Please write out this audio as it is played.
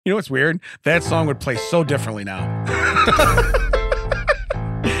You know what's weird? That song would play so differently now.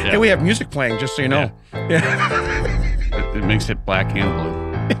 Hey, we have music playing, just so you know. Yeah. It makes it black and blue.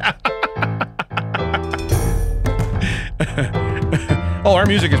 Oh, our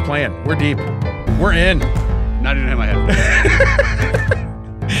music is playing. We're deep. We're in. Not even in my head.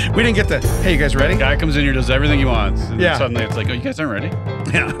 We didn't get the, hey, you guys ready? Guy comes in here, does everything he wants. And yeah. then suddenly it's like, oh, you guys aren't ready?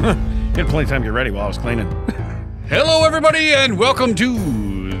 Yeah. You had plenty of time to get ready while I was cleaning. Hello, everybody, and welcome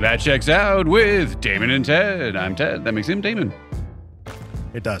to That Checks Out with Damon and Ted. I'm Ted. That makes him Damon.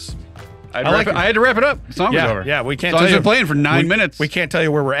 It does. I had to wrap it up. The song was over. Yeah, we can't tell you. Been playing for 9 minutes. We can't tell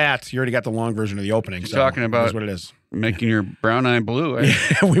you where we're at. You already got the long version of the opening. So talking about that's what it is. Making your brown eye blue.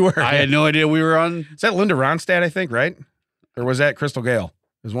 Yeah, we were. I had no idea we were on. Is that Linda Ronstadt, I think, right? Or was that Crystal Gale?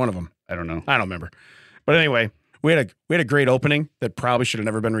 It was one of them. I don't know. I don't remember. But anyway, we had a great opening that probably should have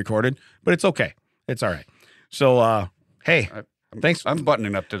never been recorded, but it's okay. It's all right. So, hey, thanks. I'm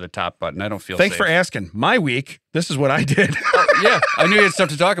buttoning up to the top button. I don't feel Thanks safe. for asking. My week, this is what I did. Yeah, I knew you had stuff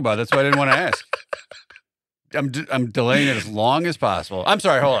to talk about. That's why I didn't want to ask. I'm delaying it as long as possible. I'm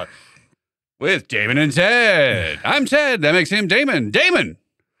sorry, hold on. With Damon and Ted. I'm Ted. That makes him Damon. Damon,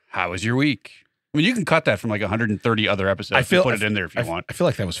 how was your week? I mean, you can cut that from like 130 other episodes and put it in there if you want. I feel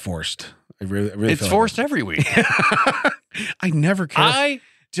like that was forced. I really it's forced every week. I never care. I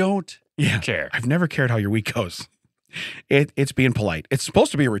don't care. I've never cared how your week goes. It's being polite. It's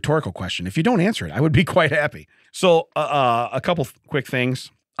supposed to be a rhetorical question. If you don't answer it, I would be quite happy. So a couple quick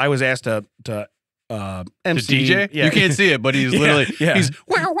things. I was asked to MC. DJ? Yeah. You can't see it, but he's literally he's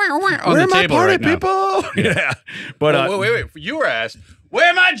on the table right now. People? Yeah. But wait. You were asked, where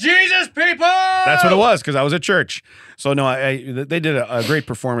are my Jesus people? That's what it was, because I was at church. So no, they did a great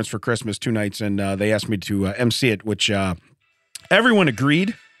performance for Christmas 2 nights, and they asked me to MC it, which everyone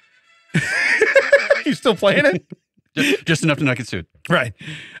agreed. You still playing it? Just enough to not get sued. Right.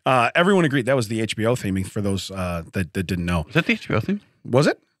 Everyone agreed. That was the HBO theme for those that didn't know. Was that the HBO theme? Was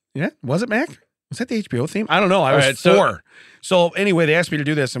it? Yeah. Was it, Mac? Was that the HBO theme? I don't know. I was 4. So anyway, they asked me to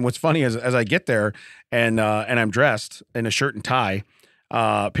do this, and what's funny is as I get there and I'm dressed in a shirt and tie,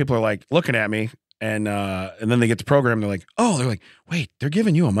 people are like looking at me, and then they get the program. They're like, wait, they're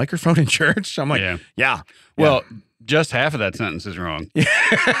giving you a microphone in church? I'm like, yeah. Well, just half of that sentence is wrong.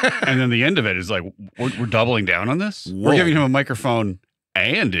 And then the end of it is like, we're doubling down on this? Whoa. We're giving him a microphone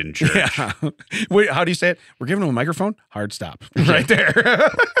and in church. Yeah. Wait, how do you say it? We're giving him a microphone? Hard stop. Right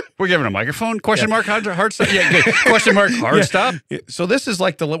there. We're giving a microphone? Question mark, hard stop? Yeah, good. Question mark, hard stop? So this is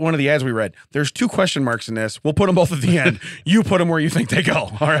like one of the ads we read. There's 2 question marks in this. We'll put them both at the end. You put them where you think they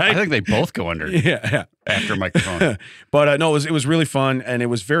go. All right? I think they both go under. Yeah. After microphone. But no, it was really fun, and it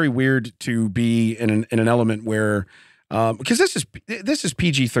was very weird to be in an element where because this is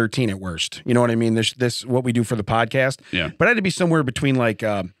PG-13 at worst. You know what I mean? This what we do for the podcast. Yeah. But I had to be somewhere between like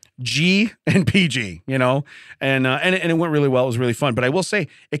G and PG, you know? And it went really well. It was really fun. But I will say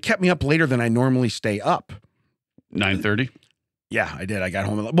it kept me up later than I normally stay up. 9:30? Yeah, I did. I got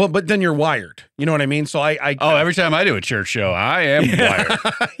home. Well, but then you're wired. You know what I mean? So every time I do a church show, I am wired.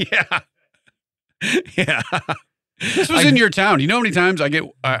 Yeah. This was in your town. You know how many times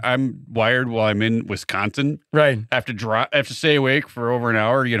I'm wired while I'm in Wisconsin? Right. I have to stay awake for over an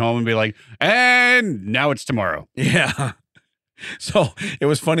hour to get home and be like, and now it's tomorrow. Yeah. So it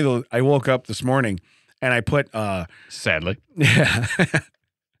was funny though. I woke up this morning and I put sadly. Yeah.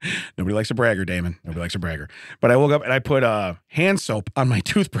 Nobody likes a bragger, Damon. Nobody likes a bragger. But I woke up and I put hand soap on my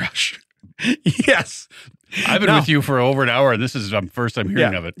toothbrush. Yes. I've been with you for over an hour, and this is the first I'm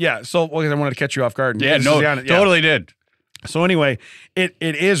hearing of it. Yeah. So I wanted to catch you off guard. Totally did. So anyway, it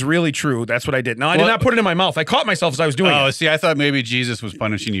is really true. That's what I did. Now, I did not put it in my mouth. I caught myself as I was doing it. Oh, see, I thought maybe Jesus was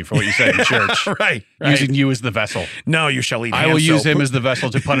punishing you for what you said in church. Right. Using you as the vessel. No, you shall eat hand I will use soap. him as the vessel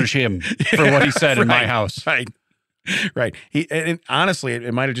to punish him for what he said in my house. Right. And honestly,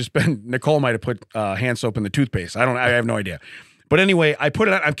 it might have just been, Nicole might have put hand soap in the toothpaste. I have no idea. But anyway, I put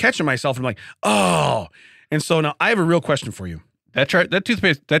it on. I'm catching myself and I'm like, oh. And so now I have a real question for you. That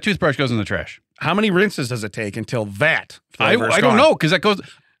toothbrush goes in the trash. How many rinses does it take until that I don't know, because that goes.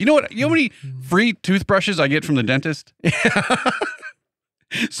 You know what? You know how many free toothbrushes I get from the dentist?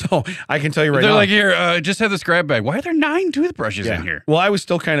 So I can tell you right now. They're like, here, just have this grab bag. Why are there 9 toothbrushes in here? Well, I was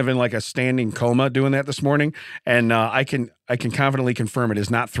still kind of in like a standing coma doing that this morning, and I can confidently confirm it is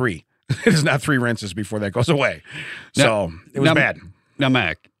not 3. It is not 3 rinses before that goes away. So it was bad. Now,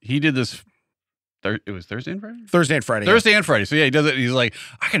 Mac, he did this. It was Thursday and Friday? Thursday and Friday. Thursday and Friday. So yeah, he does it. He's like,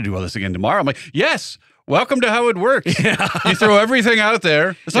 I got to do all this again tomorrow. I'm like, yes. Welcome to how it works. Yeah. You throw everything out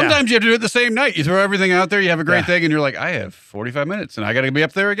there. Sometimes you have to do it the same night. You throw everything out there. You have a great thing, and you're like, I have 45 minutes, and I got to be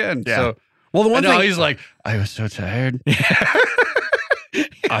up there again. Yeah. So, well, the one thing he's like, I was so tired.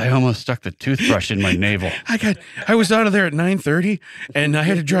 I almost stuck the toothbrush in my navel. I was out of there at 9:30 and I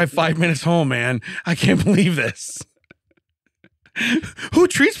had to drive 5 minutes home, man. I can't believe this. Who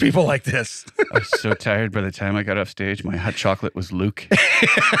treats people like this? I was so tired by the time I got off stage. My hot chocolate was Luke.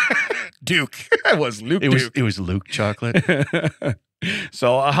 Duke. It was Luke. It was Luke chocolate.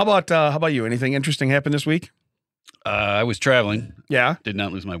 So how about you? Anything interesting happened this week? I was traveling. Yeah. Did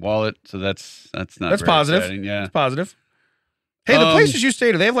not lose my wallet, so that's not that's very positive. exciting. Yeah, it's positive. Hey, the places you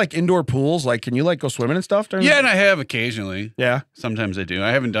stay, do they have like indoor pools? Like, can you like go swimming and stuff? Yeah, and I have occasionally. Yeah. Sometimes I do.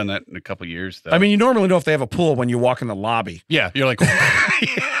 I haven't done that in a couple years, though. I mean, you normally know if they have a pool when you walk in the lobby. Yeah, you're like,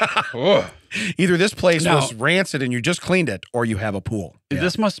 yeah. Either this place was rancid and you just cleaned it, or you have a pool.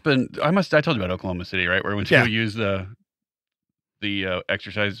 This must have been. I told you about Oklahoma City, right? Where when people use the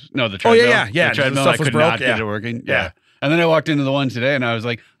exercise, the treadmill. Oh yeah. The treadmill, I could not get it working. Yeah. And then I walked into the one today, and I was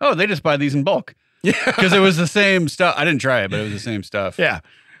like, oh, they just buy these in bulk. Yeah, because it was the same stuff. I didn't try it, but it was the same stuff. Yeah.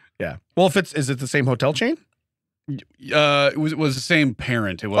 Well, is it the same hotel chain? It was the same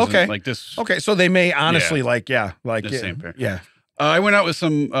parent. It wasn't like this. Okay, so they may honestly the same parent. Yeah. I went out with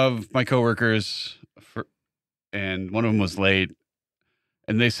some of my coworkers, and one of them was late,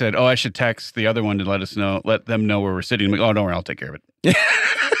 and they said, "Oh, I should text the other one to let them know where we're sitting." I'm like, "Oh, don't worry, I'll take care of it."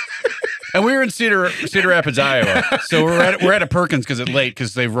 And we were in Cedar Rapids, Iowa. So we're at a Perkins because it's late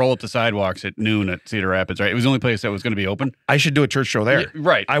because they roll up the sidewalks at noon at Cedar Rapids, right? It was the only place that was going to be open. I should do a church show there. Yeah,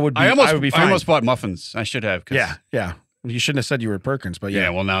 right. I would be fine. I almost bought muffins. I should have. Yeah. You shouldn't have said you were at Perkins, but yeah. Yeah,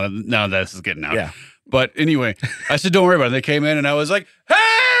 well, now this is getting out. Yeah. But anyway, I said, don't worry about it. They came in and I was like,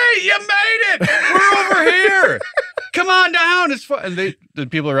 hey, you made it. We're over here. Come on down. It's fun. And the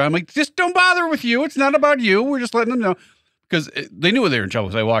people around, I'm like, just don't bother with you. It's not about you. We're just letting them know. Because they knew they were in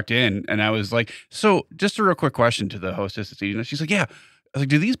trouble. So I walked in and I was like, so just a real quick question to the hostess that's eating. She's like, yeah. I was like,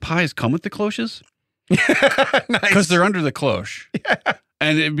 do these pies come with the cloches? Because they're under the cloche. Yeah.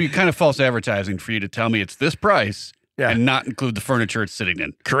 And it'd be kind of false advertising for you to tell me it's this price and not include the furniture it's sitting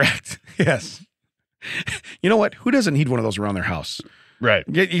in. Correct. Yes. You know what? Who doesn't need one of those around their house? Right.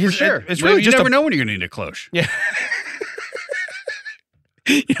 For sure. It's really you never know when you're going to need a cloche. Yeah.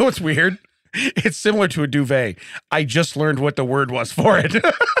 You know what's weird? It's similar to a duvet. I just learned what the word was for it.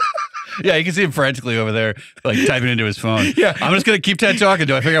 Yeah, you can see him frantically over there, like typing into his phone. Yeah. I'm just going to keep talking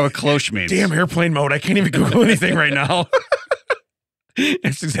until I figure out what cloche means. Damn, airplane mode. I can't even Google anything right now.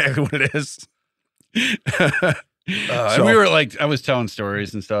 It's exactly what it is. And we were like, I was telling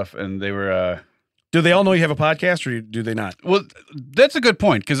stories and stuff, and they were... do they all know you have a podcast, or do they not? Well, that's a good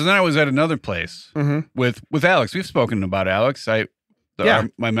point, because then I was at another place with Alex. We've spoken about Alex.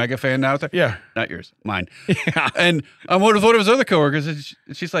 My mega fan out there. Yeah. Not yours, mine. Yeah. And I'm one of his other coworkers, and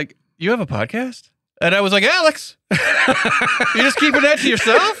she's like, you have a podcast? And I was like, Alex, you just keeping that to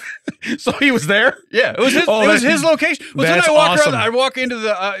yourself? So he was there? Yeah. It was his location. Well, then I walk into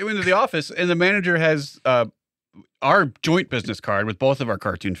the office, and the manager has our joint business card with both of our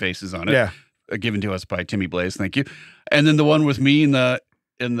cartoon faces on it. Yeah. Given to us by Timmy Blaze. Thank you. And then the one with me in the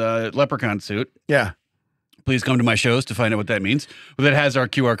leprechaun suit. Yeah. Please come to my shows to find out what that means. Well, that has our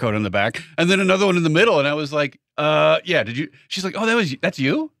QR code on the back. And then another one in the middle. And I was like, yeah, did you? She's like, oh, that's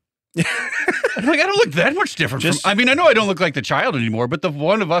you? I'm like, I don't look that much different. I know I don't look like the child anymore, but the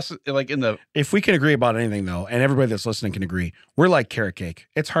one of us, like in the... If we can agree about anything, though, and everybody that's listening can agree, we're like carrot cake.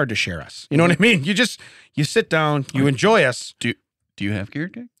 It's hard to share us. You know what I mean? You sit down, you enjoy us. Do you have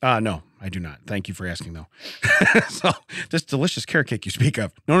carrot cake? No, I do not. Thank you for asking, though. So, this delicious carrot cake you speak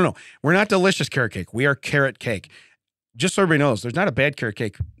of. No. We're not delicious carrot cake. We are carrot cake. Just so everybody knows, there's not a bad carrot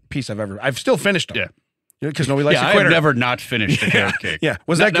cake piece I've still finished them. Yeah. Because nobody likes a quitter. I've never not finished a carrot cake. Yeah.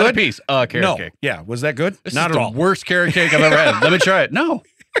 Was that good? Not a piece. Carrot cake. Yeah. Was that good? This not is at all. The worst carrot cake I've ever had. Let me try it. No.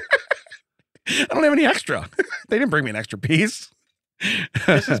 I don't have any extra. They didn't bring me an extra piece.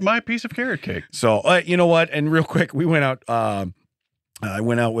 This is my piece of carrot cake. So, you know what? And real quick, we went out. I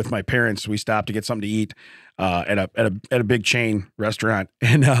went out with my parents. We stopped to get something to eat at a big chain restaurant,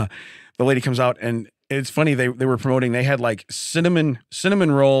 and the lady comes out, and it's funny. They were promoting. They had like cinnamon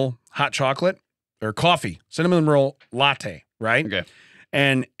roll hot chocolate or coffee, cinnamon roll latte, right? Okay.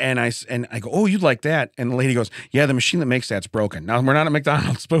 And I go, oh, you'd like that? And the lady goes, yeah, the machine that makes that's broken. Now we're not at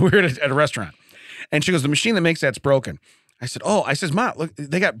McDonald's, but we're at a restaurant, and she goes, the machine that makes that's broken. I said, oh, Ma, look,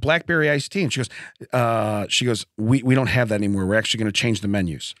 they got blackberry iced tea. And she goes, we don't have that anymore. We're actually going to change the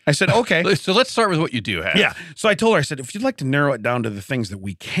menus. I said, okay. So let's start with what you do have. Yeah. So I told her, I said, if you'd like to narrow it down to the things that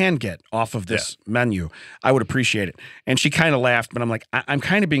we can get off of this menu, I would appreciate it. And she kind of laughed, but I'm like, I'm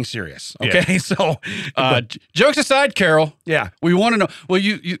kind of being serious. Okay. Yeah. So jokes aside, Carol. Yeah. We want to know. Well,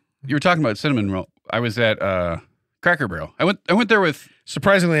 you were talking about cinnamon roll. I was at Cracker Barrel. I went there with.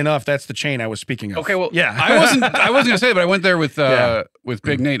 Surprisingly enough, that's the chain I was speaking of. Okay, well, yeah, I wasn't gonna say it, but I went there with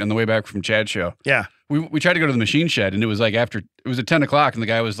Big Nate on the way back from Chad's show. Yeah, we tried to go to the machine shed, and it was like it was at 10 o'clock, and the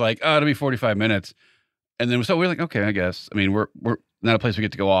guy was like, "Oh, it'll be 45 minutes," and then so we were like, "Okay, I guess." I mean, we're not a place we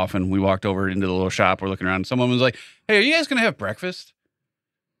get to go off, and we walked over into the little shop. We're looking around, and someone was like, "Hey, are you guys gonna have breakfast?"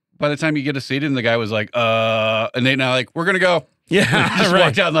 By the time you get a seat, and the guy was like, and Nate and I like, "We're gonna go." Yeah, just right.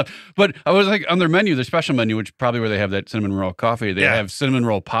 walked out and left. But I was like on their menu, their special menu, which probably where they have that cinnamon roll coffee. They have cinnamon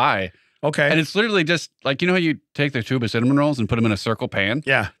roll pie. Okay, and it's literally just like, you know how you take the tube of cinnamon rolls and put them in a circle pan?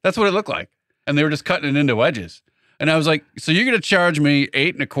 Yeah, that's what it looked like. And they were just cutting it into wedges. And I was like, so you're going to charge me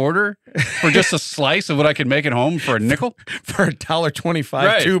 $8.25 for just a slice of what I could make at home for a nickel? For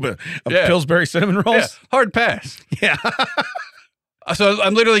 $1.25 tube of Pillsbury cinnamon rolls? Yeah. Hard pass. Yeah. So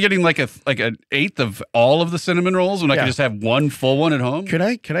I'm literally getting like an eighth of all of the cinnamon rolls when I could just have one full one at home. Could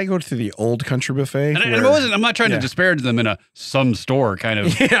I go to the old country buffet? And I'm not trying to disparage them in some store kind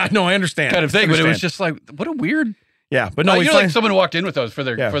of. Yeah, no, I understand. Kind of thing, but it was just like, what a weird. Yeah, but no, you know, like someone walked in with those for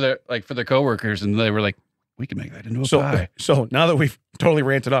their coworkers, and they were like, we can make that into a pie. So now that we've totally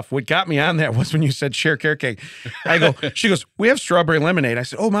ranted off, what got me on that was when you said share carrot cake. She goes, we have strawberry lemonade. I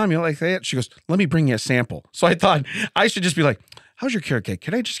said, oh, Mom, you like that? She goes, let me bring you a sample. So I thought I should just be like, how's your carrot cake?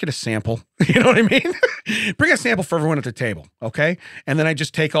 Can I just get a sample? You know what I mean? Bring a sample for everyone at the table, okay? And then I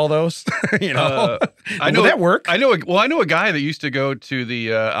just take all those, you know? Will that work? I know a guy that used to go to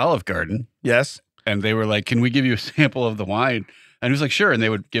the Olive Garden. Yes. And they were like, can we give you a sample of the wine? And he was like, sure. And they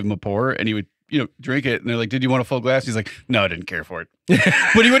would give him a pour, and he would, drink it. And they're like, did you want a full glass? He's like, no, I didn't care for it.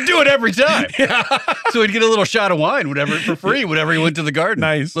 But he would do it every time. Yeah. So he'd get a little shot of wine, for free, whenever he went to the garden.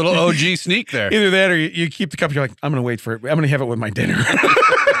 Nice. Little OG sneak there. Either that or you keep the cup. You're like, I'm going to wait for it. I'm going to have it with my dinner.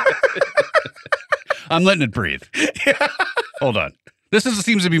 I'm letting it breathe. Yeah. Hold on. This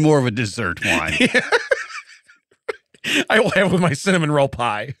seems to be more of a dessert wine. Yeah. I will have it with my cinnamon roll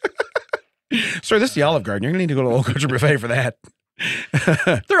pie. Sir, this is the Olive Garden. You're going to need to go to the Old Country Buffet for that.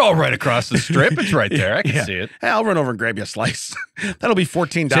 They're all right across the strip. It's right there. I can see it. Hey, I'll run over and grab you a slice. That'll be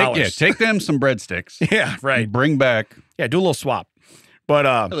 $14. Take them some breadsticks. Yeah, right. Bring back. Yeah, do a little swap. But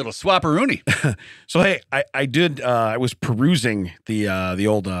a little swapperoonie. So hey, I was perusing the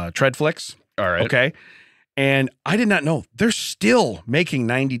old Treadflix. All right. Okay. And I did not know they're still making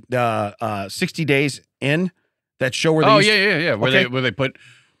 60 days in that show where they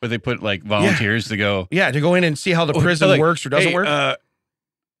where they put like volunteers to go in and see how the prison works or doesn't work.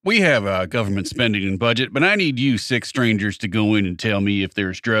 We have government spending and budget, but I need you 6 strangers to go in and tell me if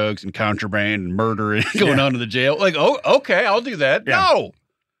there's drugs and contraband and murder going on in the jail. Like, oh, okay, I'll do that. Yeah. No.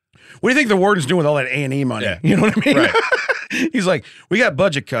 What do you think the warden's doing with all that A&E money? Yeah. You know what I mean? Right. He's like, we got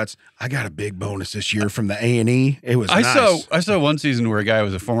budget cuts. I got a big bonus this year from the A&E. It was nice. I saw one season where a guy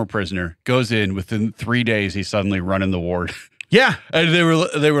was a former prisoner, goes in, within 3 days, he's suddenly running the ward. Yeah. And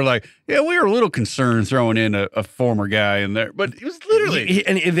they were like, yeah, we were a little concerned throwing in a former guy in there. But it was literally.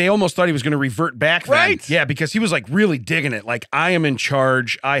 And they almost thought he was going to revert back then. Right. Yeah, because he was like really digging it. Like, I am in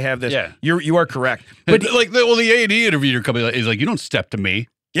charge. I have this. Yeah. You are correct. But like, the A&E interviewer coming is like, you don't step to me.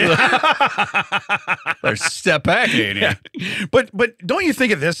 Yeah. Or step back, A&E. Yeah. But don't you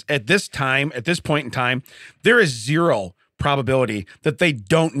think at this point in time, there is zero probability that they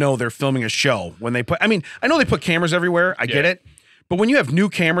don't know they're filming a show when they I know they put cameras everywhere. I get it. But when you have new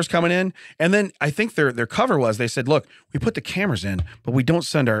cameras coming in, and then I think their cover was, they said, look, we put the cameras in, but we don't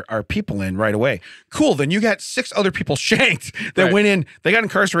send our people in right away. Cool. Then you got 6 other people shanked that went in. They got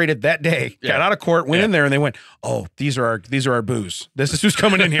incarcerated that day, got out of court, went in there, and they went, oh, these are our booze. This is who's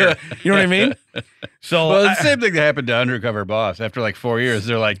coming in here. You know what I mean? So well, the same thing that happened to Undercover Boss. After like 4 years,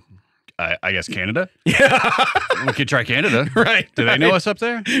 they're like, I guess Canada? Yeah. We could try Canada. Right. Do they know us up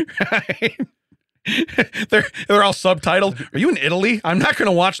there? Right. They're all subtitled. Are you in Italy? I'm not going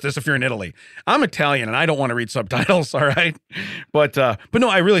to watch this if you're in Italy. I'm Italian and I don't want to read subtitles. All right. But no,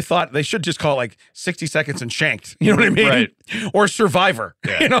 I really thought they should just call it like 60 Seconds and Shanked. You know what I mean? Right. Or Survivor.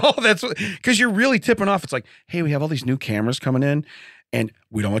 Yeah. You know, that's because you're really tipping off. It's like, hey, we have all these new cameras coming in and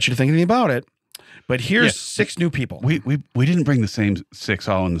we don't want you to think anything about it. But here's 6 new people. We didn't bring the same 6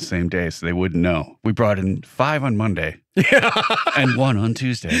 all on the same day, so they wouldn't know. We brought in 5 on Monday and 1 on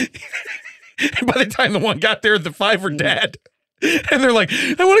Tuesday. And by the time the one got there, the 5 were dead. And they're like,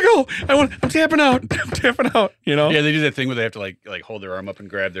 I want to go. I'm tapping out. You know? Yeah, they do that thing where they have to like hold their arm up and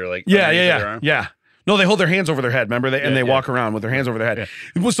grab their like yeah. No, they hold their hands over their head. Remember, and they walk around with their hands over their head.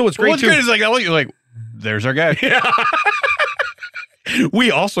 Yeah. So it's great what's too. Great is like I want you like, there's our guy. Yeah.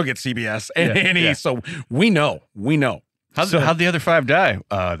 We also get CBS and A&E, so we know. How'd the other 5 die?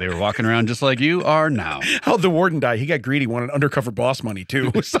 They were walking around just like you are now. How'd the warden die? He got greedy, wanted undercover boss money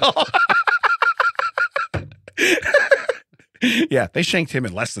too. So Yeah, they shanked him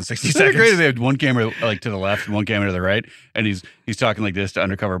in less than 60 Isn't seconds. it great? They have one camera like to the left and one camera to the right, and he's talking like this to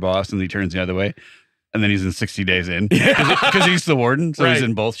undercover boss, and then he turns the other way, and then he's in 60 days in because he's the warden, so he's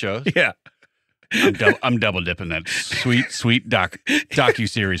in both shows. Yeah, I'm double dipping that sweet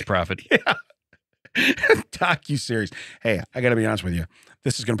docu-series profit. Yeah. Docu-series. Hey, I got to be honest with you.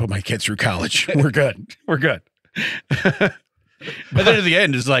 This is going to put my kids through college. We're good. We're good. But then at the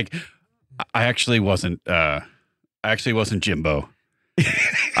end, it's like, I actually wasn't Jimbo.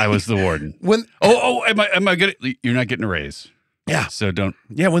 I was the warden. Am I good? You're not getting a raise. Yeah. So don't.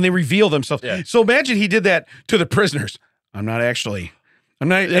 Yeah, when they reveal themselves. Yeah. So imagine he did that to the prisoners. I'm not.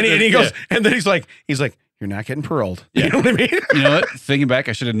 And he goes, and then he's like, you're not getting paroled. Yeah. You know what I mean? You know what? Thinking back,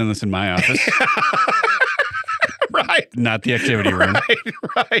 I should have done this in my office. Right. Not the activity room.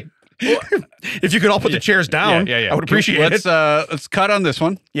 Right. Well, if you could all put the chairs down, I would appreciate it. Let's cut on this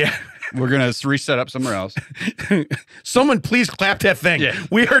one. Yeah. We're going to reset up somewhere else. Someone please clap that thing. Yeah.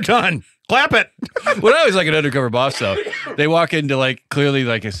 We are done. Clap it. What I always like an undercover boss, though, they walk into like clearly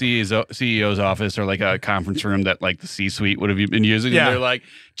like a CEO's office or like a conference room that like the C-suite would have been using. Yeah. And they're like,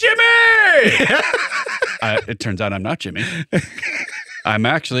 Jimmy! It turns out I'm not Jimmy. I'm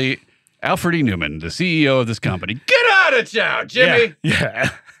actually Alfred E. Newman, the CEO of this company. Get out of town, Jimmy!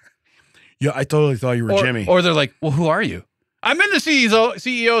 Yeah. Yeah, I totally thought you were Jimmy. Or they're like, well, who are you? I'm in the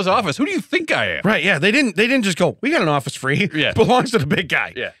CEO's office. Who do you think I am? Right, yeah. They didn't just go, we got an office free. Yeah. Belongs to the big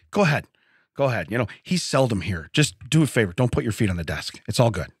guy. Yeah. Go ahead. You know, he's seldom here. Just do a favor. Don't put your feet on the desk. It's all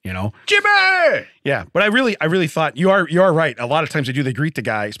good, you know? Jimmy! Yeah. But I really thought you are right. A lot of times they greet the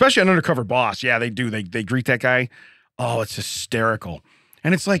guy, especially an undercover boss. Yeah, they do. They greet that guy. Oh, it's hysterical.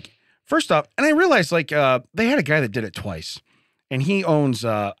 And it's like, first off, and I realized like they had a guy that did it twice. And he owns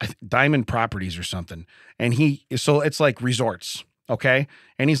Diamond Properties or something. And so it's like resorts, okay?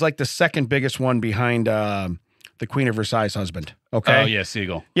 And he's like the second biggest one behind the Queen of Versailles' husband, okay? Oh, yeah,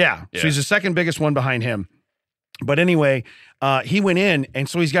 Siegel. Yeah, so he's the second biggest one behind him. But anyway, he went in, and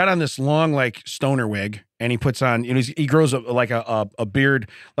so he's got on this long, like, stoner wig, and he puts on, you know, he grows a beard,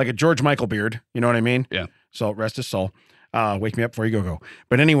 like a George Michael beard, you know what I mean? Yeah. So rest his soul. Wake me up before you go.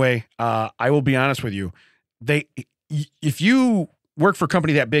 But anyway, I will be honest with you. If you work for a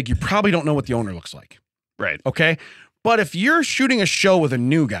company that big, you probably don't know what the owner looks like. Right. Okay. But if you're shooting a show with a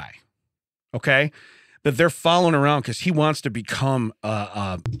new guy, okay, that they're following around because he wants to become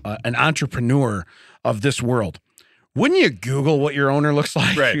an entrepreneur of this world, wouldn't you Google what your owner looks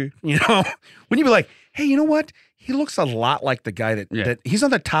like? Right. You know, wouldn't you be like, hey, you know what? He looks a lot like the guy that he's on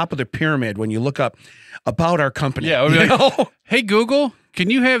the top of the pyramid when you look up about our company. Yeah. You know? Hey, Google, can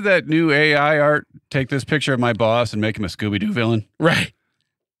you have that new AI art take this picture of my boss and make him a Scooby-Doo villain? Right.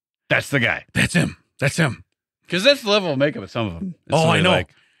 That's the guy. That's him. Because that's the level of makeup of some of them. It's I know.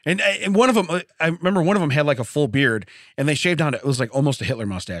 like, and one of them, I remember one of them had like a full beard, and they shaved down. It was like almost a Hitler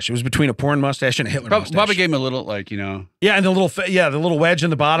mustache. It was between a porn mustache and a Hitler mustache. Bobby gave him a little, like, you know. Yeah, and the little wedge in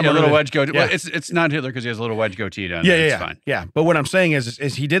the bottom. Yeah, a little wedge goatee. Yeah. Well, it's not Hitler because he has a little wedge goatee down Yeah, there. yeah, It's fine. Yeah, but what I'm saying is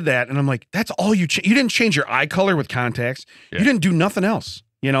he did that, and I'm like, that's all you didn't change your eye color with contacts. Yeah. You didn't do nothing else,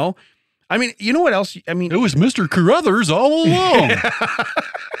 you know? I mean, you know what else? I mean, It was Mr. Carruthers all along.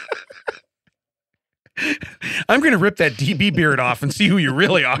 I'm going to rip that DB beard off and see who you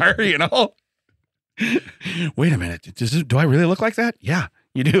really are, you know? Wait a minute. Do I really look like that? Yeah,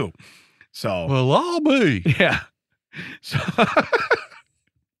 you do. So, Well, I'll be. yeah.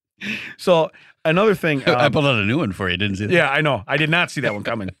 So another thing. I pulled out a new one for you, didn't see that? Yeah, I know. I did not see that one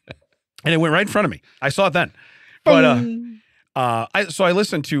coming. And it went right in front of me. I saw it then. But I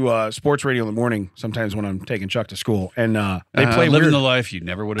listen to sports radio in the morning sometimes when I'm taking Chuck to school, and they play living weird. the life you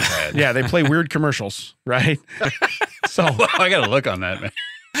never would have had. Yeah, they play weird commercials, right? So I got to look on that, man.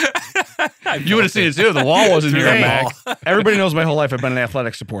 You would have seen it too. The wall wasn't here, Hey, Mac. everybody knows my whole life I've been an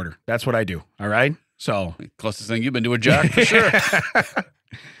athletic supporter. That's what I do. All right. So Closest thing you've been to a jock for sure.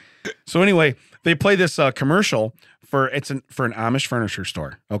 So anyway, they play this commercial for an Amish furniture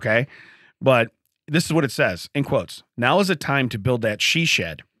store. Okay, but this is what it says in quotes: "Now is the time to build that she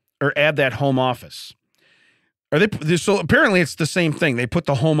shed or add that home office." So apparently it's the same thing. They put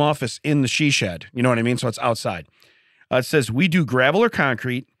the home office in the she shed. You know what I mean? So it's outside. It says, "We do gravel or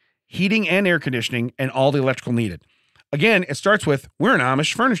concrete, heating and air conditioning, and all the electrical needed." Again, it starts with, "We're an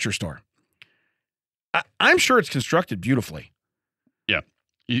Amish furniture store." I'm sure it's constructed beautifully. Yeah.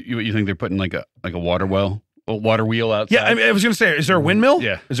 You think they're putting like a water wheel outside? Yeah, I was going to say, is there a windmill?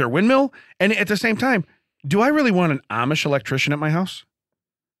 Yeah. Is there a windmill? And at the same time, do I really want an Amish electrician at my house?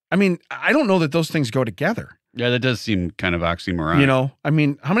 I mean, I don't know that those things go together. Yeah, that does seem kind of oxymoron. You know, I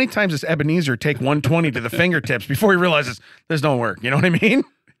mean, how many times does Ebenezer take 120 to the fingertips before he realizes this don't work? You know what I mean?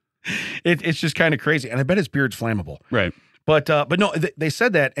 It's just kind of crazy. And I bet his beard's flammable. Right. But no, they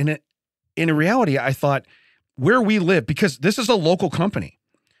said that. And in reality, I thought where we live, because this is a local company.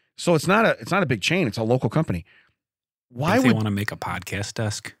 So it's not a big chain. It's a local company. Why would they want to make a podcast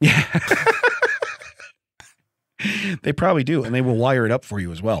desk? Yeah. They probably do. And they will wire it up for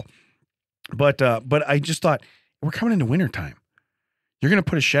you as well. But I just thought we're coming into wintertime. You're going to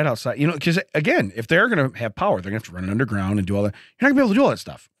put a shed outside, because again, if they're going to have power, they're going to have to run it underground and do all that. You're not going to be able to do all that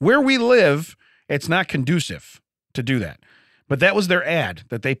stuff. Where we live, it's not conducive to do that. But that was their ad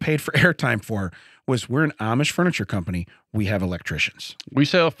that they paid for airtime for, was we're an Amish furniture company. We have electricians. We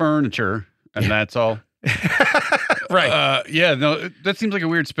sell furniture, and that's all. Right. Yeah, no, that seems like a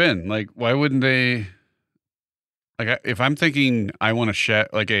weird spin. Like, why wouldn't they? Like, if I'm thinking I want a shed,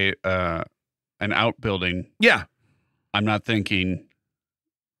 like an outbuilding. Yeah. I'm not thinking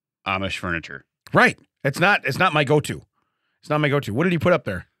Amish furniture. Right. It's not my go-to. It's not my go-to. What did he put up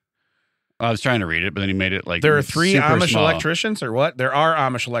there? I was trying to read it, but then he made it like there are 3 Amish small. Electricians, or what? There are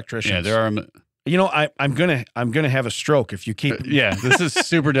Amish electricians. Yeah, there are. I'm gonna have a stroke if you keep. Yeah, this is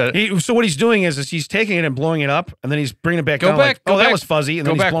super. So what he's doing is he's taking it and blowing it up, and then he's bringing it back down. That was fuzzy, and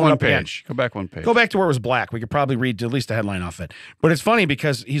then he's blowing it up again. Go back one page. Go back to where it was black. We could probably read at least the headline off it. But it's funny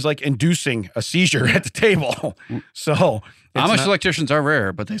because he's like inducing a seizure at the table. So Amish electricians are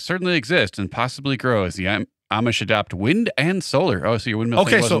rare, but they certainly exist and possibly grow as the Amish adopt wind and solar. Oh, so your windmill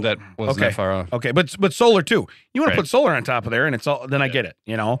thing wasn't that far off. Okay, but solar too. You want to put solar on top of there, and it's all. Then I get it,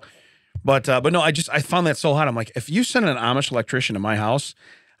 But no, I found that so hot. I'm like, if you send an Amish electrician to my house,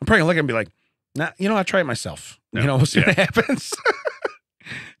 I'm probably gonna look at him and be like, nah, I'll try it myself. No. We'll see what happens.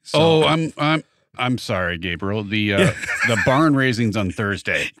 I'm sorry, Gabriel. The barn raising's on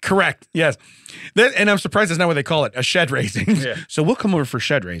Thursday. Correct. Yes. And I'm surprised that's not what they call it, a shed raising. Yeah. So we'll come over for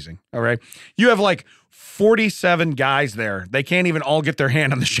shed raising. All right. You have like 47 guys there. They can't even all get their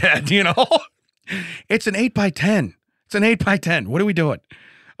hand on the shed, It's an 8x10. It's an 8x10. What are we doing?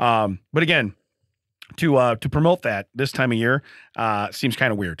 But again, to promote that this time of year seems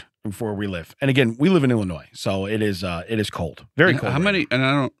kind of weird for where we live. And again, we live in Illinois, so it is cold, very cold. How many? And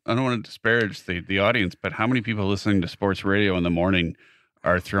I don't want to disparage the audience, but how many people listening to sports radio in the morning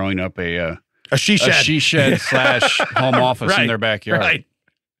are throwing up a she shed slash home office in their backyard? Right.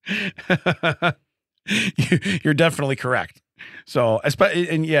 You're definitely correct. So,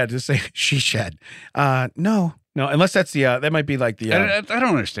 and yeah, to say she shed, no, unless that's that might be like the. I don't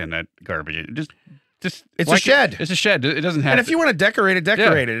understand that garbage. Just it's a shed. It's a shed. It doesn't have. And if you want to decorate it,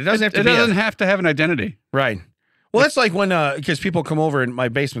 decorate it. It doesn't have to. It doesn't have to have an identity. Right. Well, that's like when because people come over and my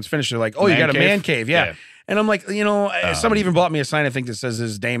basement's finished. They're like, "Oh, you got a man cave, yeah." And I'm like, somebody even bought me a sign I think that says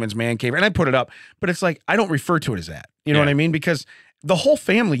 "This is Damon's man cave," and I put it up. But it's like I don't refer to it as that. You know what I mean? Because the whole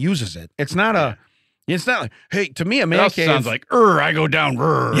family uses it. It's not a. It's not like, hey, to me, a man cave sounds like, I go down,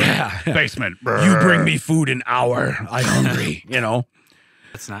 basement. You bring me food an hour. I'm hungry,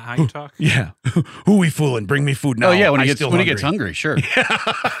 That's not how you talk? Yeah. Who we fooling? Bring me food now. Oh, yeah, when he gets hungry, sure.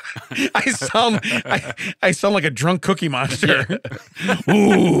 I sound like a drunk Cookie Monster.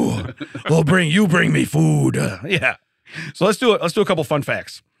 Ooh, bring me food. Yeah. So let's do a couple fun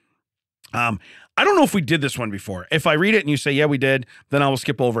facts. I don't know if we did this one before. If I read it and you say, yeah, we did, then I will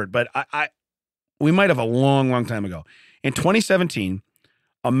skip over it. But we might have a long, long time ago. In 2017,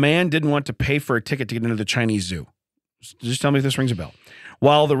 a man didn't want to pay for a ticket to get into the Chinese zoo. Just tell me if this rings a bell.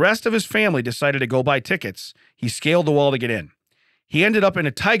 While the rest of his family decided to go buy tickets, he scaled the wall to get in. He ended up in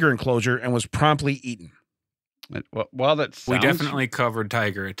a tiger enclosure and was promptly eaten. Well, we definitely covered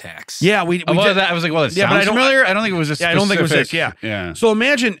tiger attacks. Yeah, we did. I was like, well, it sounds familiar. I don't think it was this. Yeah, I don't think it was this. Yeah.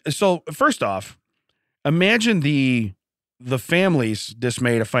 So first off, imagine the family's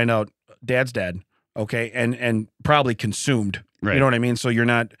dismay to find out dad's dead. Okay, and probably consumed. Right. You know what I mean? So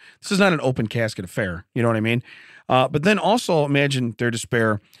this is not an open casket affair. You know what I mean? But then also imagine their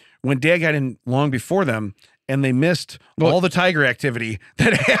despair when dad got in long before them and they missed all the tiger activity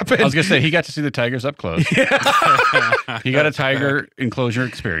that happened. I was going to say, he got to see the tigers up close. Yeah. He got a tiger enclosure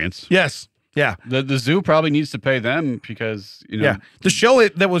experience. Yes. Yeah. The zoo probably needs to pay them because, the show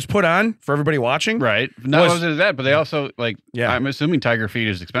that was put on for everybody watching. Right. Not only that, but they also, I'm assuming tiger feed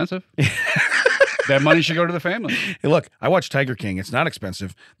is expensive. That money should go to the family. Hey, look, I watched Tiger King. It's not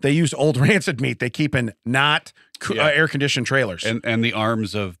expensive. They use old rancid meat they keep in not air-conditioned trailers. And the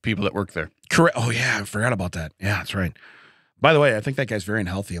arms of people that work there. Correct. Oh, yeah. I forgot about that. Yeah, that's right. By the way, I think that guy's very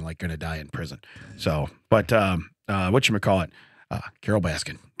unhealthy and going to die in prison. So, but whatchamacallit? Carol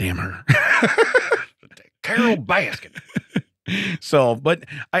Baskin. Damn her. Carol Baskin. So, but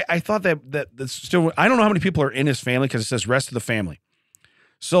I thought that's still, I don't know how many people are in his family because it says rest of the family.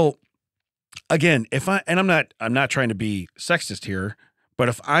 So, again, I'm not trying to be sexist here, But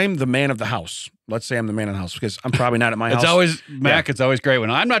if I'm the man of the house, let's say I'm the man of the house, because I'm probably not at my house. It's always, Mac, it's always great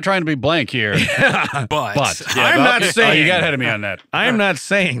when I'm not trying to be blank here. But I'm not saying. You got ahead of me on that. I'm not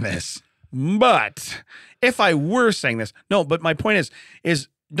saying this. But if I were saying this, no, but my point is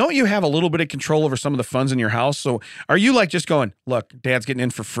don't you have a little bit of control over some of the funds in your house? So are you like just going, look, dad's getting in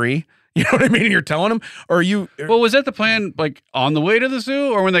for free? You know what I mean? And you're telling them? Or are you? Well, was that the plan like on the way to the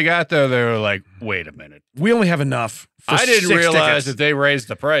zoo? Or when they got there, they were like, wait a minute. We only have enough for I didn't 6 realize tickets. that they raised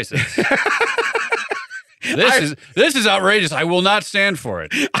the prices. This is outrageous. I will not stand for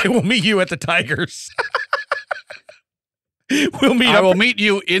it. I will meet you at the Tigers. I will meet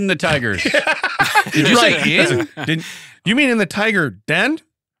you in the Tigers. Did you say in? You mean in the Tiger Den?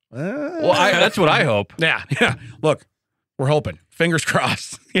 Well, that's what I hope. Yeah. Look, we're hoping. Fingers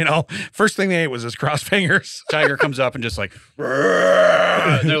crossed. First thing they ate was his crossed fingers. Tiger comes up and just like,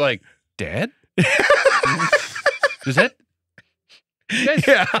 and they're like, Dad? Is that?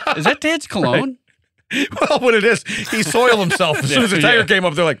 Is that Dad's cologne? Right. Well, what it is, he soiled himself as soon as the tiger came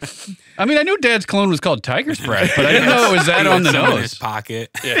up. They're like, I mean, I knew Dad's cologne was called Tiger's Breath, but I didn't know it was that on the nose. In his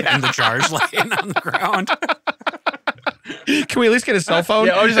pocket, and the char's laying on the ground. Can we at least get a cell phone?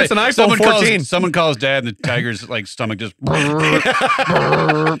 Yeah, it's an iPhone 14. Someone calls Dad, and the tiger's like stomach just.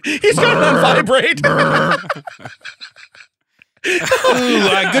 He's got it on vibrate.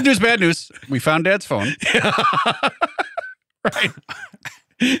 Ooh, good news, bad news. We found Dad's phone. Right.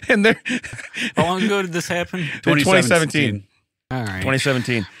 And how long ago did this happen? 2017. All right.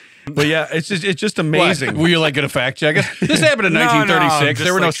 2017. But yeah, it's just amazing. What? Were you like going to fact check us? This happened in 1936. No,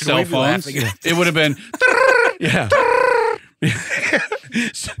 there were no cell phones. It would have been. Yeah.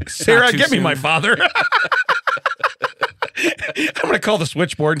 Sarah, get me my father. I'm going to call the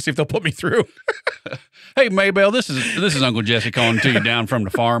switchboard and see if they'll put me through. Hey, Maybelle, this is Uncle Jesse calling to you down from the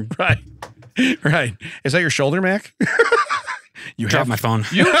farm. Right. Is that your shoulder, Mac? You dropped my phone.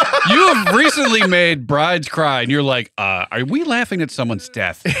 You have recently made brides cry, and you're like, are we laughing at someone's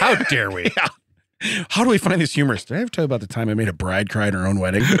death? How dare we? Yeah. How do we find this humorous? Did I ever tell you about the time I made a bride cry at her own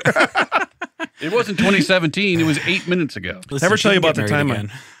wedding? It wasn't 2017. It was 8 minutes ago. Listen, did I ever tell you about the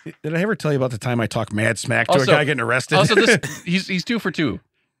time? Did I ever tell you about the time I talked mad smack to a guy getting arrested? Also, he's 2 for 2.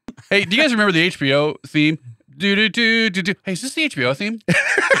 Hey, do you guys remember the HBO theme? Hey, is this the HBO theme?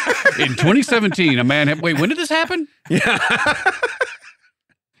 In 2017, a man. Wait, when did this happen? Yeah.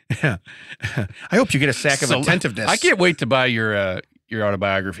 Yeah. I hope you get a sack of attentiveness. I can't wait to buy your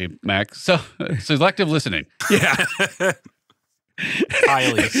autobiography, Mac. So selective listening. Yeah.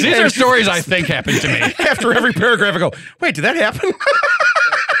 These are stories I think happened to me. After every paragraph, I go, wait, did that happen?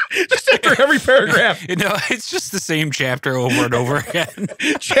 Just after every paragraph. It's just the same chapter over and over again.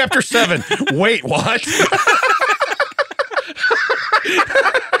 Chapter 7. Wait, what?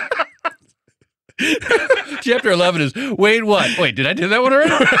 Chapter 11 is, wait, what? Wait, did I do that one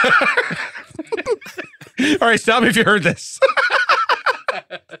already? All right, stop me if you heard this.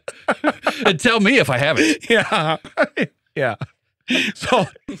 And tell me if I haven't. Yeah. Yeah. So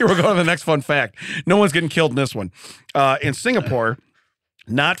here we're going to the next fun fact. No one's getting killed in this one. In Singapore,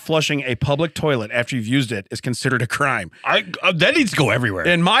 not flushing a public toilet after you've used it is considered a crime. That needs to go everywhere.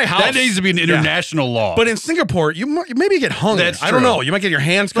 In my house. That needs to be an international law. But in Singapore, you maybe get hung. That's I don't know. You might get your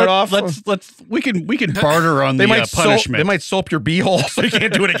hands cut off. We can barter on the punishment. They might soap your beehole so you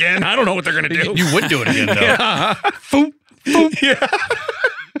can't do it again. I don't know what they're going to do. You would do it again, though. Yeah. Foom, foom. Yeah.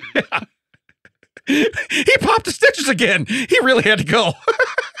 Yeah. He popped the stitches again. He really had to go.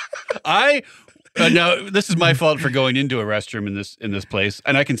 Now this is my fault for going into a restroom in this place,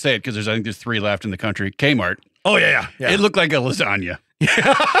 and I can say it because I think there's 3 left in the country. Kmart. Oh yeah. It looked like a lasagna.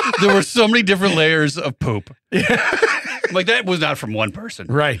 Yeah. There were so many different layers of poop. Yeah. Like that was not from one person.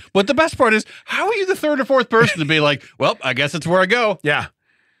 Right. But the best part is, how are you the 3rd or 4th person to be like, well, I guess it's where I go. Yeah.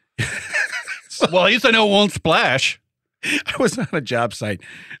 Well, at least I know it won't splash. I was on a job site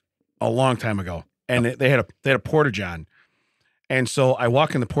a long time ago, and they had a porta-john. And so I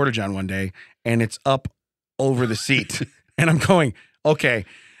walk in the porta-john one day, and it's up over the seat. And I'm going, okay,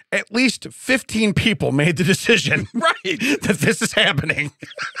 at least 15 people made the decision, right, that this is happening.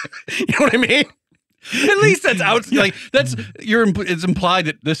 You know what I mean? At least that's out. Like it's implied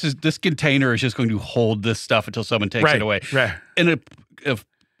that this container is just going to hold this stuff until someone takes it away. Right. In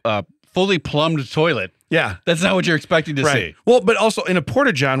a fully plumbed toilet. Yeah. That's not what you're expecting to see. Well, but also in a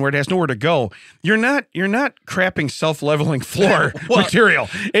porta-john where it has nowhere to go, you're not crapping self-leveling floor material.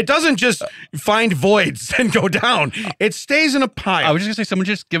 It doesn't just find voids and go down. It stays in a pile. I was just going to say, someone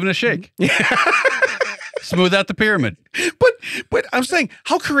just giving a shake. Smooth out the pyramid. But I'm saying,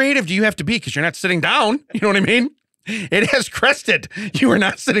 how creative do you have to be? Because you're not sitting down. You know what I mean? It has crested. You are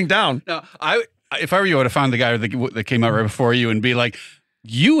not sitting down. No, if I were you, I would have found the guy that came out right before you and be like,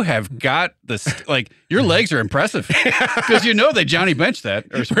 You have got this, like, your legs are impressive because they Johnny Bench that.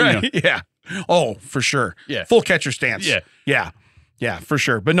 Or, Right. Yeah. Oh, for sure. Yeah. Full catcher stance. Yeah. Yeah. Yeah, for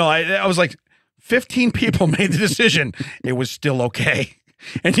sure. But no, I was like, 15 people made the decision. It was still okay.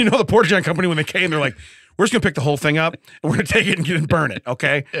 And the Porta John Company, when they came, they're like, we're just going to pick the whole thing up and we're going to take it and burn it.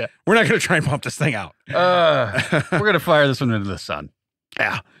 Okay. Yeah. We're not going to try and pump this thing out. We're going to fire this one into the sun.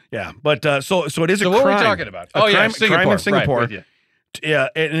 Yeah. Yeah. But so it is a crime. So what are we talking about? Crime in Singapore. Right, with you. Yeah.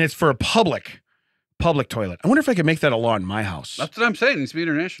 And it's for a public toilet. I wonder if I could make that a law in my house. That's what I'm saying. It needs to be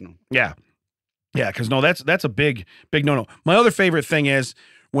international. Yeah. Yeah. Because that's a big no-no. My other favorite thing is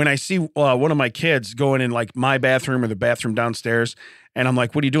when I see one of my kids going in like my bathroom or the bathroom downstairs, and I'm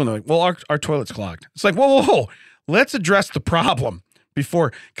like, what are you doing? They're like, well, our toilet's clogged. It's like, whoa. Let's address the problem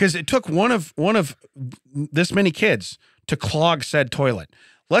before, because it took one of this many kids to clog said toilet.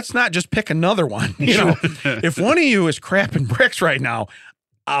 Let's not just pick another one. If one of you is crapping bricks right now,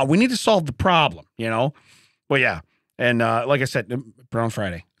 we need to solve the problem, Well, yeah. And like I said, Brown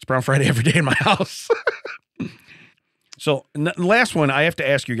Friday. It's Brown Friday every day in my house. So last one, I have to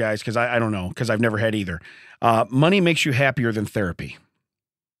ask you guys, because I don't know, because I've never had either. Money makes you happier than therapy.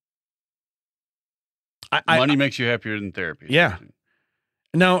 Money makes you happier than therapy. Yeah.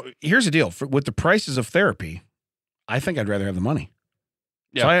 Now, here's the deal. With the prices of therapy, I think I'd rather have the money.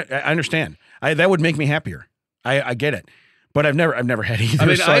 Yeah. So I understand. That would make me happier. I get it. But I've never had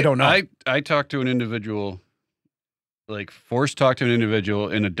either, so I don't know. I talked to an individual, like forced talk to an individual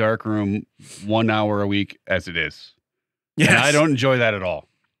in a dark room 1 hour a week as it is. Yes. And I don't enjoy that at all.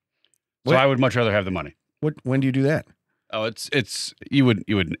 So I would much rather have the money. When do you do that? Oh, you would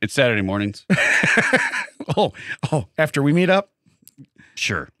it's Saturday mornings. Oh, after we meet up?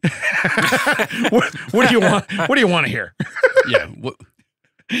 Sure. What do you want? What do you want to hear? Yeah.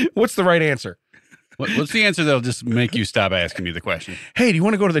 What's the right answer? What's the answer that'll just make you stop asking me the question? Hey, do you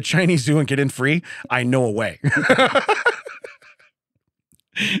want to go to the Chinese zoo and get in free? I know a way.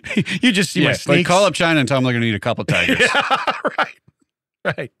 You just see my sneaks. Like call up China and tell them they're going to need a couple tigers. Yeah,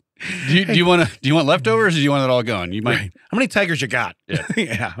 right. Do you want leftovers, or do you want it all gone? You might. Right. How many tigers you got? Yeah.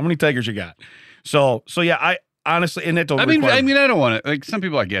 Yeah. How many tigers you got? So yeah, I honestly, and it don't. I mean, I don't want it. Like some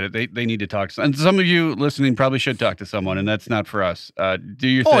people, I get it. They need to talk to, and some of you listening probably should talk to someone, and that's not for us. Do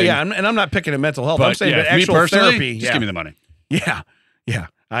your thing. Oh yeah, and I'm not picking at mental health. I'm saying, but actual therapy. Just give me the money. Yeah.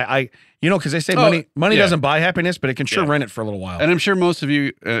 I because they say money doesn't buy happiness, but it can sure rent it for a little while. And I'm sure most of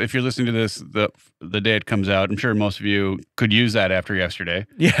you, if you're listening to this the day it comes out, I'm sure most of you could use that after yesterday.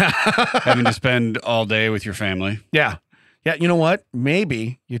 Yeah. Having to spend all day with your family. Yeah. Yeah, you know what?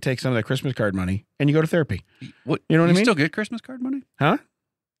 Maybe you take some of that Christmas card money and you go to therapy. What? You know what I mean? You still get Christmas card money? Huh?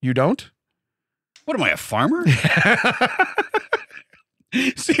 You don't? What am I, a farmer?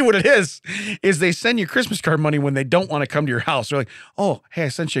 See, what it is they send you Christmas card money when they don't want to come to your house. They're like, oh, hey, I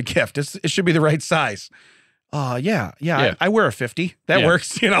sent you a gift. It should be the right size. Yeah. I wear a 50. That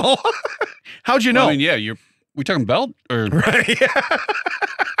works, How'd you know? Well, I mean, we talking belt? Or? Right, yeah.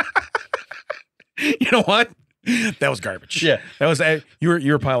 You know what? That was garbage. Yeah. That was, you were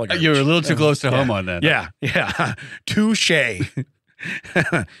a pile of garbage. You were a little too close to home on that. Yeah. Touche.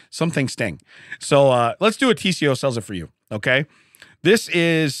 Some things sting. So let's do a TCO sells it for you, okay? This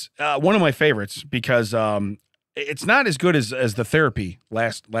is one of my favorites because it's not as good as the therapy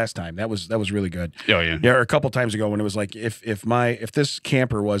last time. That was really good. Oh yeah. Yeah, or a couple times ago when it was like if this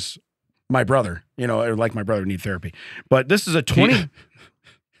camper was my brother, or like my brother need therapy. But this is a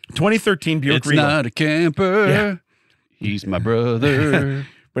 2013 Buick Regal. It's not a camper. Yeah. He's my brother.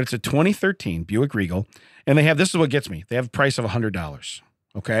 But it's a 2013 Buick Regal, and this is what gets me. They have a price of $100.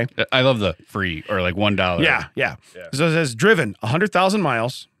 Okay. I love the free or like $1. Yeah. So it says driven 100,000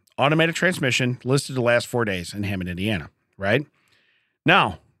 miles, automatic transmission, listed to last 4 days in Hammond, Indiana. Right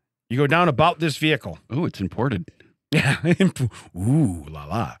now, you go down about this vehicle. Oh, it's imported. Yeah. Ooh,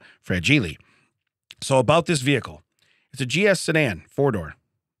 la, fragile. So about this vehicle, it's a GS sedan, 4-door.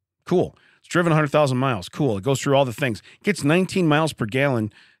 Cool. It's driven 100,000 miles. Cool. It goes through all the things. It gets 19 miles per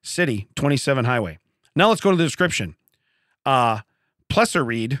gallon city, 27 highway. Now let's go to the description. Plesser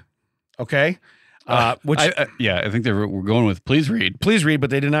read, okay? Which I think we're going with please read. Please read, but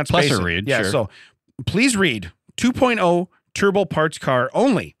they did not space Plesser it. read, Yeah, sure. so please read 2.0 turbo parts car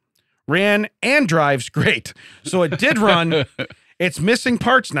only. Ran and drives great. So it did run. It's missing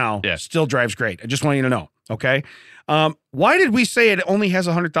parts now. Yeah. Still drives great. I just want you to know, okay? Why did we say it only has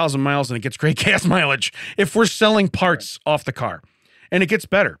 100,000 miles and it gets great gas mileage if we're selling parts off the car? And it gets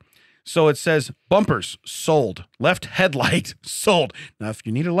better. So it says bumpers sold, left headlight sold. Now, if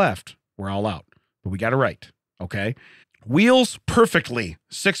you need a left, we're all out, but we got a right. Okay. Wheels perfectly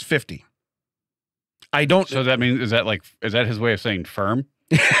 650. I don't. So that means, is that his way of saying firm?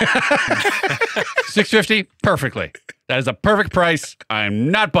 $6.50 perfectly. That is a perfect price.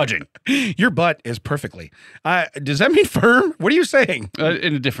 I'm not budging. Your butt is perfectly. Does that mean firm? What are you saying?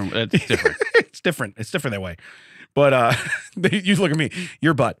 In a different. It's different. It's different. It's different that way. But you look at me.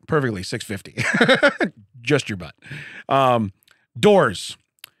 Your butt perfectly $6.50. Just your butt. Doors,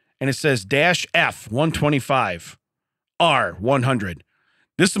 and it says -F 125 R 100.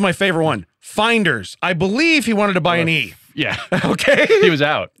 This is my favorite one. Finders. I believe he wanted to buy an E. Yeah. Okay. He was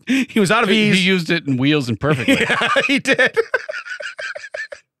out. He was out of E's. He used it in wheels and perfectly. Yeah, he did.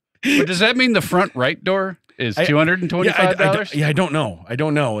 But does that mean the front right door is $225? I don't know. I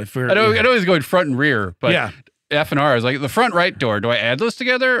don't know if we're. I know he's going front and rear, but yeah. F and R is like the front right door. Do I add those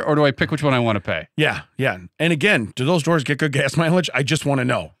together or do I pick which one I want to pay? Yeah, yeah. And again, do those doors get good gas mileage? I just want to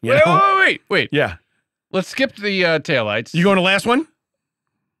know. You know? Wait. Yeah. Let's skip the taillights. You going to the last one?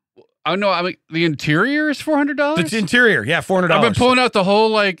 Oh no! I mean, the interior is $400. The interior, yeah, $400. I've been pulling out the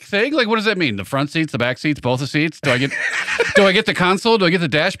whole thing. Like, what does that mean? The front seats, the back seats, both the seats. Do I get the console? Do I get the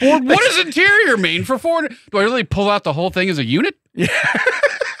dashboard? What does interior mean for $400? Do I really pull out the whole thing as a unit? Yeah.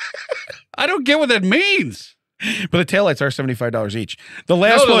 I don't get what that means. But the taillights are $75 each. The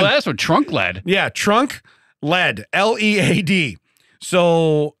last one, trunk LED. Yeah, trunk LED, LED.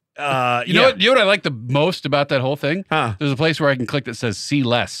 So. You know what I like the most about that whole thing? Huh. There's a place where I can click that says "See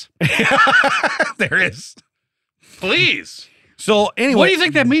less." There is. Please. So anyway, what do you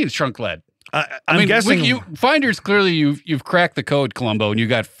think that means, trunk LED? I'm guessing finders. Clearly, you've cracked the code, Columbo, and you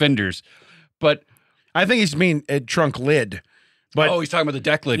got fenders. But I think he's mean trunk lid. But he's talking about the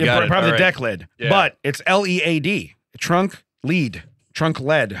deck lid. Yeah, probably the right. deck lid. Yeah. But it's LEAD, trunk lead, trunk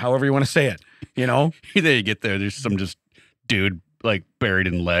lead, however you want to say it. You know, there you get there. There's some just dude buried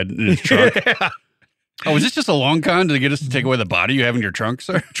in lead in his trunk. Yeah. Oh, is this just a long con to get us to take away the body you have in your trunk,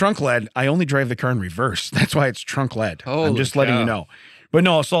 sir? Trunk lead. I only drive the car in reverse. That's why it's trunk lead. I'm just letting you know. But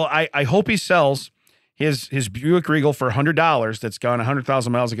no, so I hope he sells his Buick Regal for $100 that's gone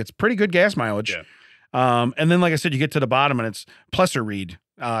 100,000 miles. It gets pretty good gas mileage. Yeah. And then, like I said, you get to the bottom and it's Plesser read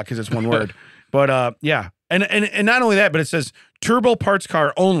because it's one word. But yeah. And not only that, but it says turbo parts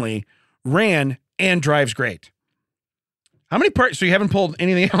car only, ran and drives great. How many parts? So you haven't pulled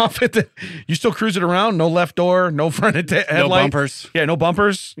anything off it? You still cruise it around? No left door, no front headlight? No bumpers. Yeah, no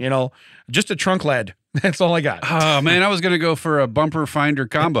bumpers. You know, just a trunk lead. That's all I got. Oh, man, I was going to go for a bumper finder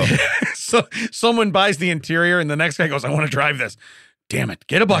combo. So someone buys the interior and the next guy goes, I want to drive this. Damn it.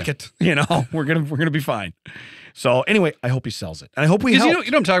 Get a bucket. Yeah. You know, we're gonna be fine. So anyway, I hope he sells it. And I hope we help. You know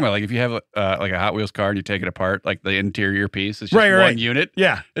what I'm talking about? Like if you have like a Hot Wheels car and you take it apart, like the interior piece is just one unit.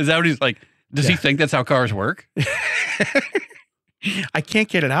 Yeah. Is that what he's like? Does he think that's how cars work? I can't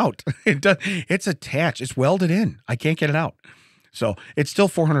get it out. It's attached. It's welded in. I can't get it out. So it's still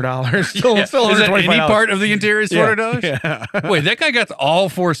 $400. Still Is that any $125. part of the interior is $400? Yeah. Wait, that guy got all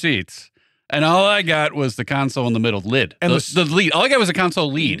four seats. And all I got was the console in the middle lid. And the lead. All I got was a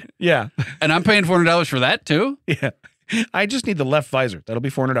console lead. Yeah. And I'm paying $400 for that too? Yeah. I just need the left visor. That'll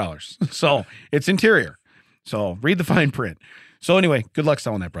be $400. So it's interior. So read the fine print. So anyway, good luck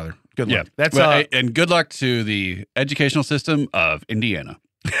selling that, brother. Good luck. Yeah. That's and good luck to the educational system of Indiana.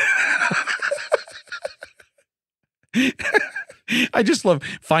 I just love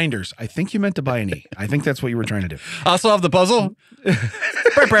finders. I think you meant to buy an E. I think that's what you were trying to do. I'll solve the puzzle.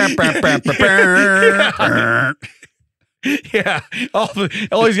 Yeah.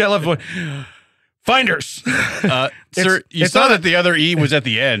 All he's got left was finders. Sir, you saw that the other E was at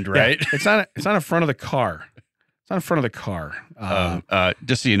the end, right? Yeah, it's on the front of the car. It's on the front of the car.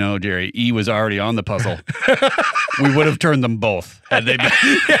 Just so you know, Jerry, E was already on the puzzle. We would have turned them both had they been.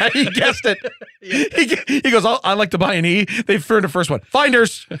 Yeah, he guessed it. He goes, I'd like to buy an E. They turned the first one.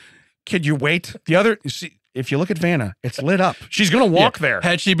 Finders. Could you wait? The other, you see, if you look at Vanna, it's lit up. She's going to walk there.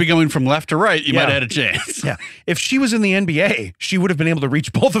 Had she been going from left to right, you might have had a chance. Yeah. If she was in the NBA, she would have been able to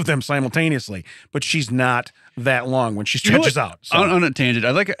reach both of them simultaneously. But she's not that long when she stretches out. So. On a tangent,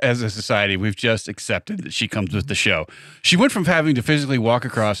 I like as a society, we've just accepted that she comes with the show. She went from having to physically walk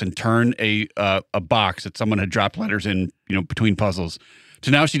across and turn a box that someone had dropped letters in, between puzzles,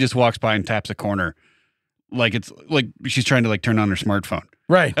 to now she just walks by and taps a corner. Like it's like she's trying to like turn on her smartphone.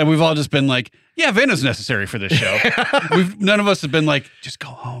 Right. And we've all just been like, yeah, Vanna's necessary for this show. None of us have been like, just go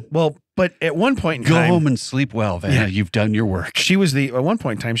home. Well, but at one point in go time. Go home and sleep well, Vanna. Yeah. You've done your work. At one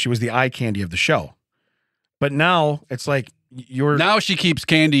point in time, she was the eye candy of the show. But now it's like Now she keeps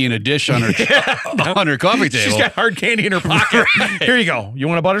candy in a dish on her, on her coffee table. She's got hard candy in her pocket. Right. Here you go. You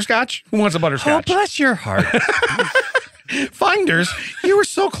want a butterscotch? Who wants a butterscotch? Oh, bless your heart. Finders, you were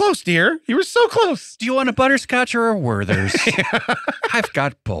so close, dear. You were so close. Do you want a butterscotch or a Werther's? I've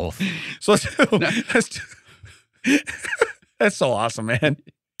got both. So that's so awesome, man.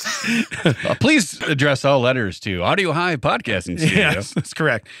 Please address all letters to Audio High Podcasting Studio. Yes, that's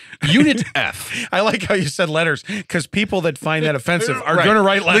correct. Unit F. I like how you said letters because people that find that offensive are Right. going to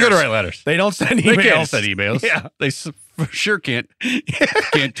write letters. They're going to write letters. They don't send emails. They can't send emails. Yeah. They for sure can't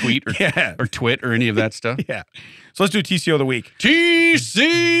tweet or twit or any of that stuff. Yeah. So let's do TCO of the week.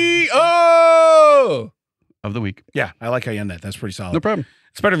 TCO of the week. Yeah, I like how you end that. That's pretty solid. No problem.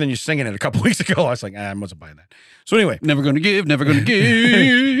 It's better than you singing it a couple weeks ago. I was like, I wasn't buying that. So anyway. Never going to give, never going to give.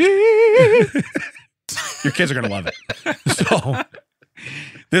 Your kids are going to love it. So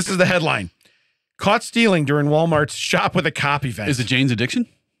this is the headline. Caught stealing during Walmart's Shop with a Cop event. Is it Jane's Addiction?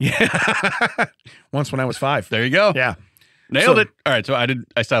 Yeah. Once when I was 5. There you go. Yeah. Nailed it. All right, so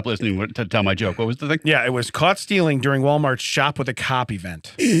I stopped listening to tell my joke. What was the thing? Yeah, it was caught stealing during Walmart's Shop with a Cop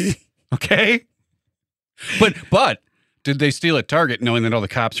event. Okay? But did they steal at Target knowing that all the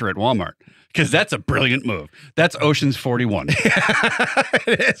cops are at Walmart? Because that's a brilliant move. That's Ocean's 41.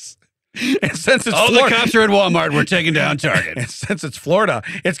 It is. And since it's All Florida, the cops are at Walmart. We're taking down Target. and since it's Florida,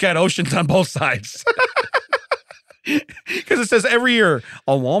 it's got oceans on both sides. Because it says every year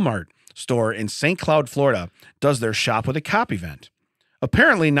a Walmart store in St. Cloud, Florida does their Shop with a Cop event.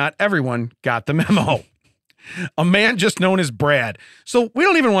 Apparently not everyone got the memo. A man just known as Brad. So we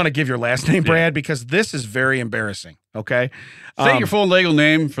don't even want to give your last name, Brad, because this is very embarrassing. Okay. Say your full legal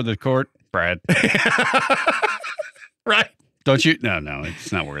name for the court, Brad. Right. Don't you? No,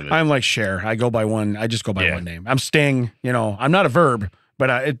 it's not worth it. I'm like Cher. I go by one. I just go by one name. I'm Sting. I'm not a verb,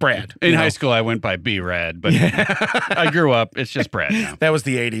 but it's Brad. In high school, I went by B-Rad, but I grew up. It's just Brad now. That was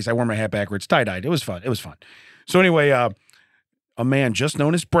the 80s. I wore my hat backwards, tie-dyed. It was fun. So anyway, a man just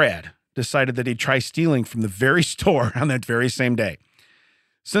known as Brad decided that he'd try stealing from the very store on that very same day.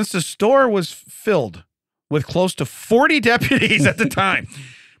 Since the store was filled with close to 40 deputies at the time.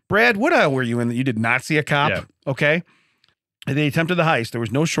 Brad, what aisle were you in that you did not see a cop? Yeah. Okay. And they attempted the heist. There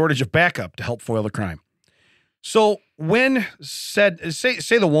was no shortage of backup to help foil the crime. So when say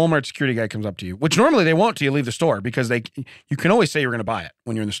the Walmart security guy comes up to you, which normally they won't till you leave the store because you can always say you're going to buy it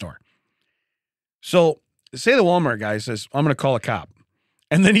when you're in the store. So say the Walmart guy says, I'm going to call a cop.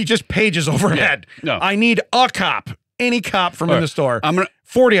 And then he just pages overhead. No. I need a cop. Any cop from in the store.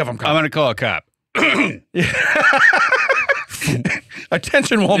 40 of them come. I'm going to call a cop.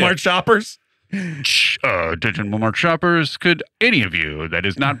 Attention, Walmart shoppers. Attention, Walmart shoppers. Could any of you that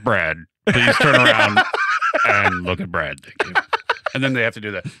is not Brad please turn around and look at Brad? Thank you. And then they have to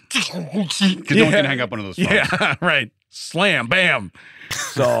do that. Because no one can hang up one of those phones. Yeah, right. Slam, bam.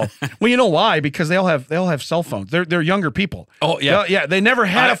 So, well, you know why? Because they all have cell phones. They're younger people. Oh, yeah. Yeah, they never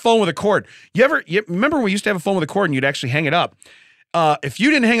had a phone with a cord. You remember we used to have a phone with a cord and you'd actually hang it up. If you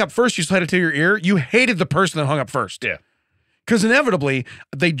didn't hang up first, you slid it to your ear. You hated the person that hung up first. Yeah. Because inevitably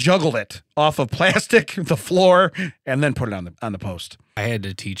they juggled it off of plastic, the floor, and then put it on the post. I had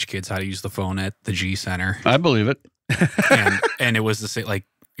to teach kids how to use the phone at the G Center. I believe it. and it was the same, like,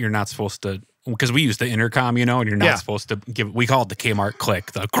 you're not supposed to, because we use the intercom, and you're not supposed to we call it the Kmart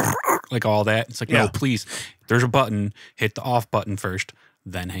click, like all that. It's like, no, please, there's a button, hit the off button first,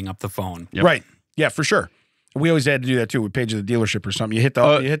 then hang up the phone. Yep. Right. Yeah, for sure. We always had to do that too. We page the dealership or something. You hit the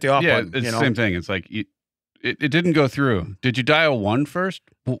off button. Yeah, it's the same thing. It's like, it didn't go through. Did you dial 1 first?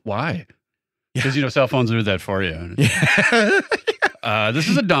 Well, why? Because, cell phones do that for you. Yeah. This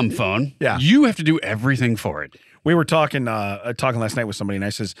is a dumb phone. Yeah. You have to do everything for it. We were talking last night with somebody, and I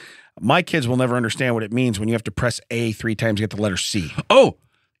says, my kids will never understand what it means when you have to press A 3 times to get the letter C. Oh,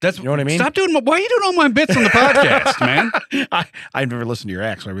 that's you know what I mean? Stop doing. Why are you doing all my bits on the podcast, man? I've never listened to your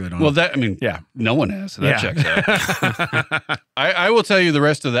acts, so I really don't know. Well, no one has. So that checks out. I will tell you the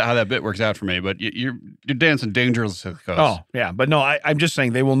rest of how that bit works out for me, but you're dancing dangerously close. Oh, yeah. But no, I'm just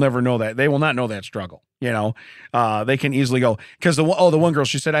saying they will never know that. They will not know that struggle. They can easily go. Because the one girl,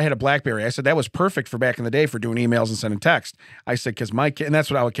 she said, I had a BlackBerry. I said, that was perfect for back in the day for doing emails and sending text. I said, because my kid, and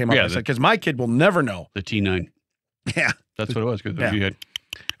that's what I came up with. I said, because my kid will never know. The T9. Yeah. That's what it was. Yeah. You had.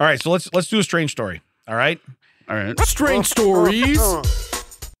 All right, so let's do a strange story. All right? All right. Strange stories.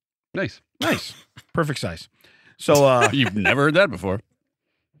 Nice. Perfect size. So you've never heard that before.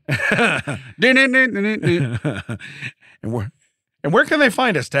 and where can they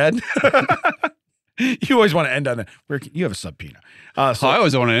find us, Ted? You always want to end on that. You have a subpoena. So I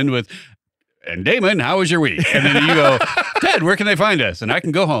always want to end with, and Damon, how was your week? And then you go, Ted, where can they find us? And I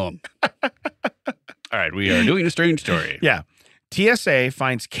can go home. All right, we are doing a strange story. Yeah. TSA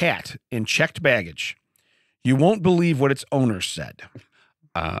finds cat in checked baggage. You won't believe what its owner said.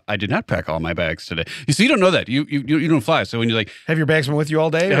 I did not pack all my bags today. You see, you don't know that. You don't fly. So when you're like, have your bags been with you all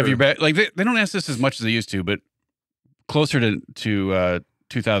day? Have your bag? Like they don't ask this as much as they used to, but closer to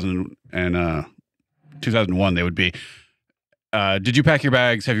 2000 and 2001, they would be. Did you pack your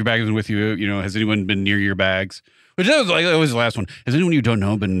bags? Have your bags been with you? You know, has anyone been near your bags? Which that was the last one. Has anyone you don't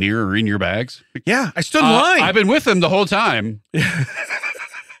know been near or in your bags? Yeah, I stood in line. I've been with them the whole time.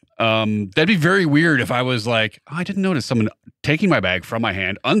 That'd be very weird if I was like, oh, I didn't notice someone taking my bag from my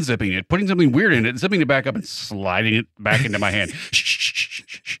hand, unzipping it, putting something weird in it, zipping it back up, and sliding it back into my hand.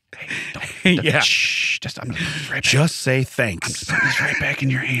 Shh. Hey, yeah. Shh. I'm gonna put this right back. Just say thanks. I'm just putting this right back in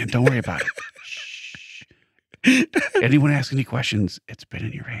your hand. Don't worry about it. Anyone ask any questions, it's been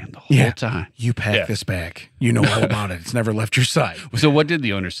in your hand the whole time. You pack this bag. You know all about it. It's never left your side. So what did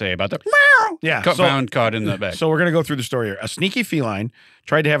the owner say about the found caught in the bag? So we're going to go through the story here. A sneaky feline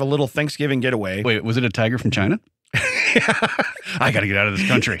tried to have a little Thanksgiving getaway. Wait, was it a tiger from China? I got to get out of this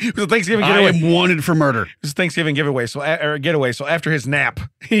country. It was a Thanksgiving getaway. I am wanted for murder. It was a Thanksgiving giveaway. So after his nap,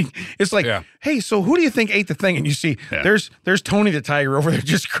 it's like, hey, so who do you think ate the thing? And you see, there's Tony the tiger over there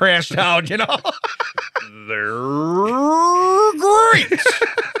just crashed out, you know? They're great.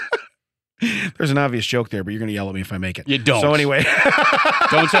 There's an obvious joke there, but you're going to yell at me if I make it. You don't. So anyway.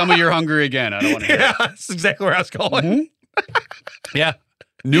 Don't tell me you're hungry again. I don't want to hear it. That's exactly where I was going. Mm-hmm. Yeah.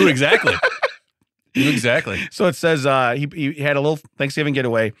 Knew exactly. So it says he had a little Thanksgiving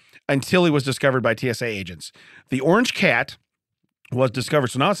getaway until he was discovered by TSA agents. The orange cat was discovered.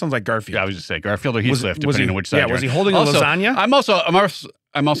 So now it sounds like Garfield. Yeah, I was just saying Garfield or Heathcliff, depending on which side. Yeah, was he holding a lasagna?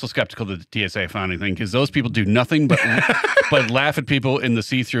 I'm also skeptical that the TSA found anything because those people do nothing but laugh at people in the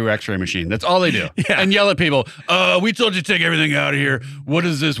see-through X-ray machine. That's all they do, and yell at people. We told you to take everything out of here. What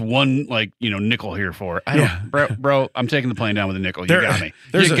is this one nickel here for? Bro, I'm taking the plane down with a nickel. You got me.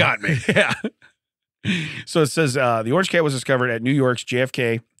 You got me. Yeah. So it says the orange cat was discovered at New York's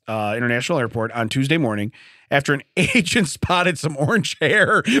JFK International Airport on Tuesday morning after an agent spotted some orange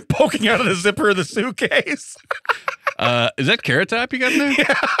hair poking out of the zipper of the suitcase. Is that Carrot Top you got in there?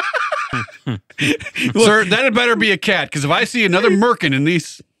 Sir, that had better be a cat, because if I see another merkin in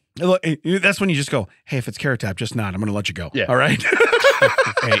these... Look, that's when you just go, hey, if it's Carrot Top, just nod. I'm going to let you go. Yeah. All right?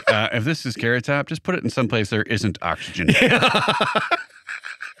 Hey, if this is Carrot Top, just put it in some place there isn't oxygen.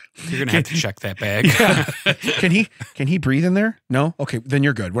 You're going to have to check that bag. Can he breathe in there? No? Okay, then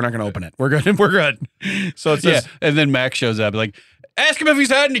you're good. We're not going to open it. We're good. We're good. So it says... and then Mac shows up like, ask him if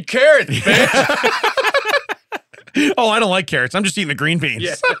he's had any carrots, bitch. Oh, I don't like carrots. I'm just eating the green beans.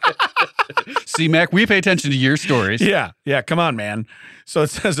 Yeah. See, Mac, we pay attention to your stories. Yeah. Come on, man. So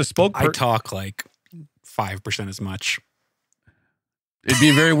it says a spokesperson... I talk like 5% as much. It'd be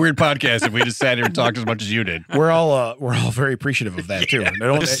a very weird podcast if we just sat here and talked as much as you did. We're all very appreciative of that too.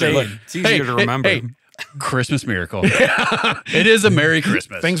 Just saying, it's easier to remember. Hey, Christmas miracle. It is a Merry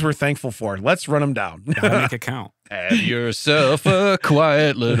Christmas. Things we're thankful for. Let's run them down. Gotta make it count. Have yourself a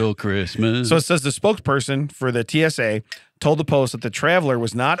quiet little Christmas. So it says the spokesperson for the TSA told the Post that the traveler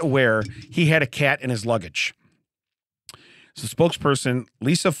was not aware he had a cat in his luggage. So spokesperson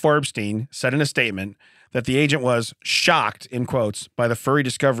Lisa Farbstein said in a statement that the agent was shocked, in quotes, by the furry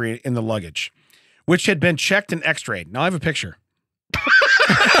discovery in the luggage, which had been checked and x-rayed. Now I have a picture.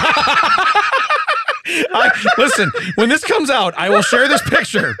 Listen, when this comes out, I will share this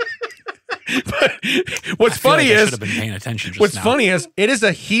picture. But what's funny is, should have been paying attention. Funny is, it is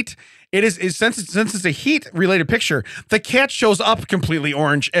a heat. Since it's a heat related picture, the cat shows up completely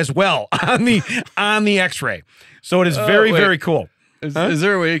orange as well on the X-ray. So it is very cool. Is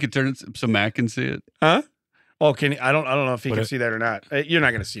there a way you could turn it so Mac can see it? Huh? Oh, can I don't know if he can see that or not. You're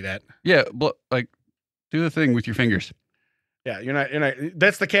not going to see that. Yeah, but like, do the thing with your fingers. Yeah, you're not.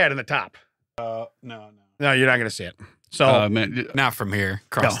 That's the cat in the top. No, you're not going to see it. So not from here,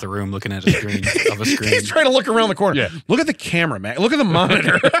 across the room, looking at a screen of a screen. He's trying to look around the corner. Yeah. Look at the camera, man. Look at the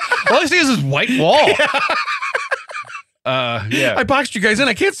monitor. All I see is this white wall. Yeah. I boxed you guys in.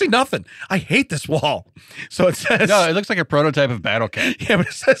 I can't see nothing. I hate this wall. So it says... No, it looks like a prototype of Battle Cat. Yeah, but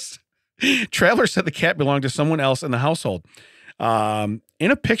it says... Traveler said the cat belonged to someone else in the household. In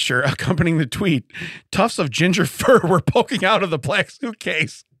a picture accompanying the tweet, tufts of ginger fur were poking out of the black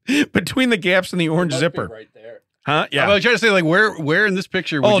suitcase between the gaps in the orange zipper. Right there. Huh? Yeah. I was trying to say, like, where in this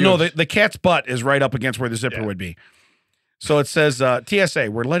picture would the cat's butt is right up against where the zipper would be. So it says,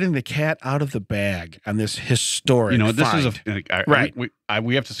 TSA, we're letting the cat out of the bag on this historic find. Right.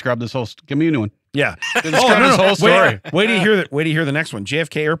 We have to scrub this whole... Give me a new one. Yeah. This whole story. Wait till you hear the next one.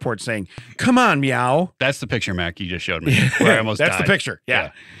 JFK Airport saying, come on, meow. That's the picture, Mac, you just showed me. Where I almost That's died. the picture.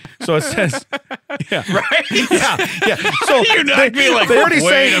 Yeah. So it says... Yeah. Right? Yeah. So you're not being like, they already wait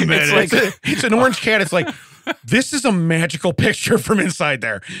say a minute. it's an orange cat. It's like... this is a magical picture from inside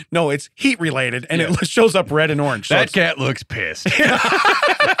there. No, it's heat related, and it shows up red and orange. So that cat looks pissed.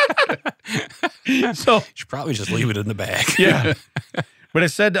 So You should probably just leave it in the bag. yeah. But it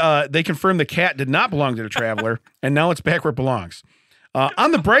said they confirmed the cat did not belong to the traveler, and now it's back where it belongs.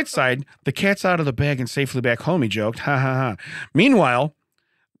 On the bright side, the cat's out of the bag and safely back home, he joked. Ha ha ha. Meanwhile,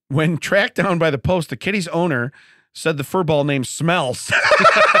 when tracked down by the post, the kitty's owner said the furball name Smells.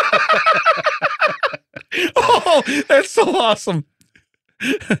 Oh, that's so awesome.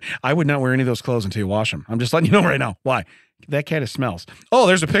 I would not wear any of those clothes until you wash them. I'm just letting you know right now. Why? That cat is Smells. Oh,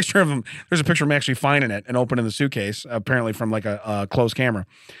 there's a picture of him. There's a picture of him actually finding it and opening the suitcase, apparently from like a closed camera.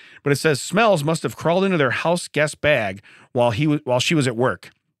 But it says Smells must have crawled into their house guest bag while she was at work.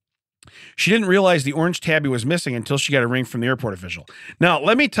 She didn't realize the orange tabby was missing until she got a ring from the airport official. Now,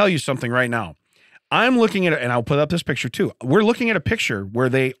 let me tell you something right now. I'm looking at it, and I'll put up this picture too. We're looking at a picture where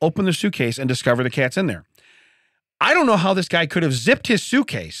they open the suitcase and discover the cat's in there. I don't know how this guy could have zipped his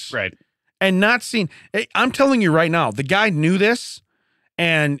suitcase. Right. And not seen. I'm telling you right now, the guy knew this,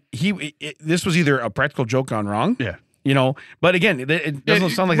 and this was either a practical joke gone wrong. Yeah. You know, but again, it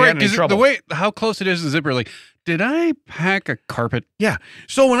doesn't sound like they had any trouble. The way how close it is to the zipper, like, did I pack a carpet? Yeah.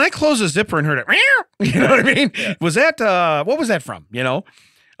 So when I closed the zipper and heard it, you know what I mean? Yeah. Was that what was that from? You know?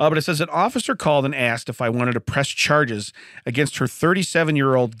 But it says an officer called and asked if I wanted to press charges against her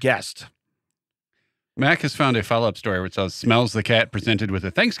 37-year-old guest. Mac has found a follow-up story which says Smells the cat presented with a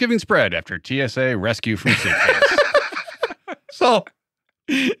Thanksgiving spread after TSA rescue from suitcase. So,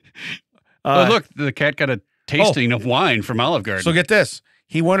 look, the cat got a tasting of wine from Olive Garden. So get this.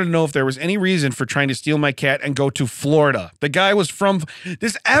 He wanted to know if there was any reason for trying to steal my cat and go to Florida. The guy was from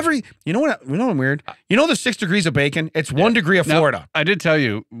this you know what I'm weird? You know the 6 degrees of bacon? It's 1 degree of Florida. Now, I did tell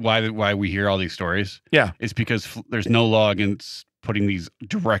you why we hear all these stories. Yeah. It's because there's no law against putting these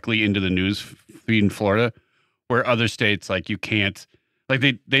directly into the news feed in Florida, where other states, like, you can't, like,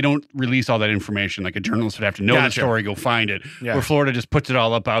 they don't release all that information. Like, a journalist would have to know the story, go find it. Yeah. Where Florida just puts it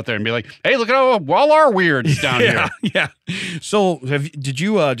all up out there and be like, hey, look at all our weirds down here. Yeah. So did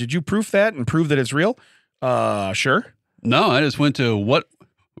you proof that and prove that it's real? Sure. No, I just went to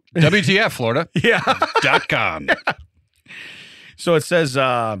WTF Florida. .com. So it says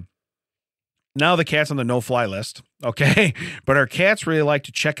now the cat's on the no-fly list, okay? But our cats really like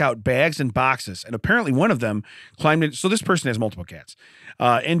to check out bags and boxes, and apparently one of them climbed in. So this person has multiple cats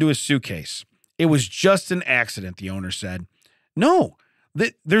into his suitcase. It was just an accident, the owner said. No,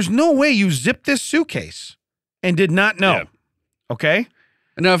 there's no way you zipped this suitcase and did not know. Yeah. Okay?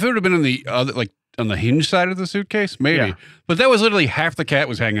 Now, if it would have been on the other, like, on the hinge side of the suitcase, maybe. Yeah. But that was literally half the cat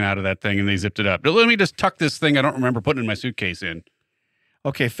was hanging out of that thing, and they zipped it up. Let me just tuck this thing I don't remember putting in my suitcase in.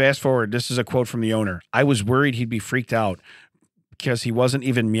 Okay, fast forward. This is a quote from the owner. I was worried he'd be freaked out because he wasn't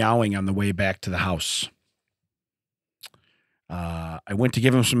even meowing on the way back to the house. I went to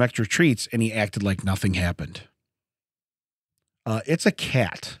give him some extra treats, and he acted like nothing happened. It's a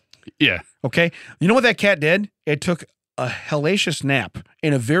cat. Yeah. Okay? You know what that cat did? It took a hellacious nap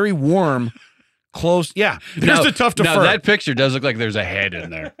in a very warm, closed. Yeah. There's the tough to fur. Now, that picture does look like there's a head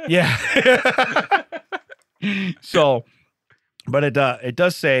in there. Yeah. So... But it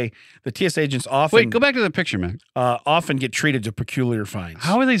does say the TSA agents often... Wait, go back to the picture, man. Often get treated to peculiar fines.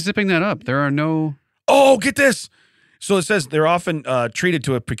 How are they zipping that up? There are no... Oh, get this. So it says they're often treated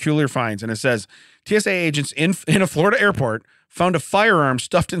to a peculiar fines. And it says TSA agents in a Florida airport found a firearm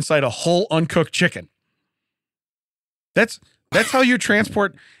stuffed inside a whole uncooked chicken. That's how you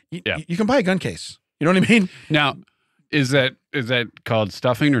transport... You can buy a gun case. You know what I mean? Now, is that called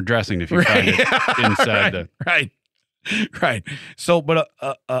stuffing or dressing if you find it inside the... Right. Right. So, but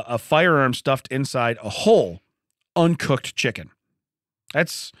a firearm stuffed inside a whole uncooked chicken.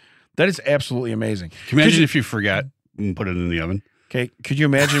 That is absolutely amazing. Can you imagine if you forgot and put it in the oven? Okay. Could you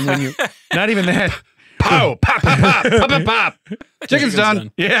imagine when you, not even that. Pow, pop, pop, pop, pop, pop, pop. Chicken's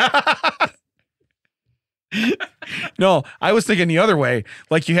done. Yeah. No, I was thinking the other way.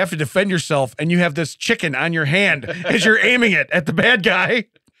 Like, you have to defend yourself and you have this chicken on your hand as you're aiming it at the bad guy.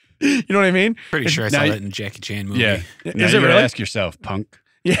 You know what I mean? Pretty sure I saw that in a Jackie Chan movie. Yeah. Now is it really? Ask yourself, punk.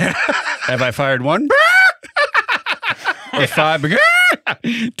 Yeah. Have I fired one? Or 5?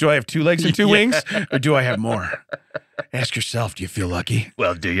 Do I have 2 legs and 2 wings? Or do I have more? Ask yourself, do you feel lucky?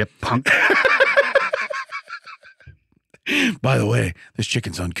 Well, do you, punk? By the way, this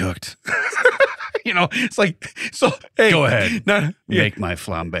chicken's uncooked. You know, it's like, so, hey. Go ahead. Make my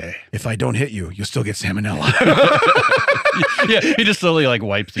flambe. If I don't hit you, you'll still get salmonella. Yeah, he just slowly, like,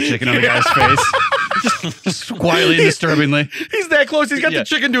 wipes the chicken on the guy's face. just quietly and disturbingly. He's that close. He's got the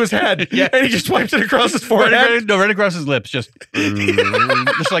chicken to his head. Yeah. And he just wipes it across his forehead. Right across his lips. Just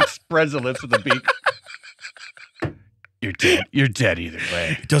like spreads the lips with the beak. You're dead. You're dead either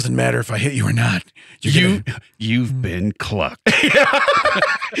way. It doesn't matter if I hit you or not. You've been clucked.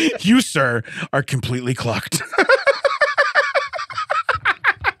 You, sir, are completely clucked.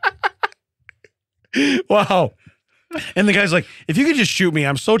 Wow. And the guy's like, if you could just shoot me,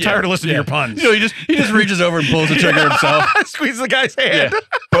 I'm so tired of listening to your puns. You know, he just reaches over and pulls the trigger himself. Squeeze the guy's hand.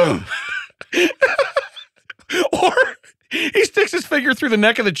 Boom. Or he sticks his finger through the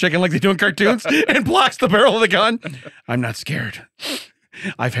neck of the chicken like they do in cartoons and blocks the barrel of the gun. I'm not scared.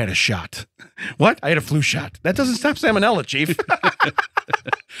 I've had a shot. What? I had a flu shot. That doesn't stop salmonella, Chief.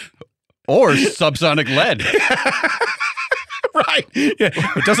 Or subsonic lead. Right. Yeah.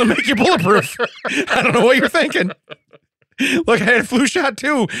 It doesn't make you bulletproof. I don't know what you're thinking. Look, I had a flu shot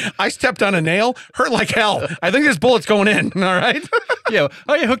too. I stepped on a nail. Hurt like hell. I think this bullet's going in. All right. Yeah.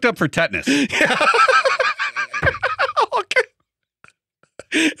 Oh, you hooked up for tetanus. Yeah. Okay.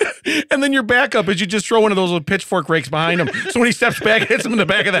 And then your backup is you just throw one of those little pitchfork rakes behind him. So when he steps back, it hits him in the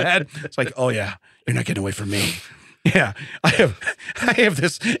back of the head. It's like, oh yeah, you're not getting away from me. Yeah. I have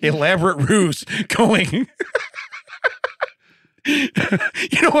this elaborate ruse going.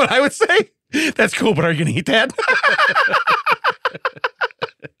 You know what I would say? That's cool, but are you going to eat that?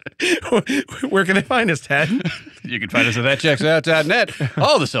 Where can they find us, Ted? You can find us at thatchecksout.net.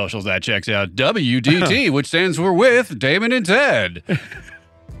 All the socials that checks out WDT, which stands for With Damon and Ted.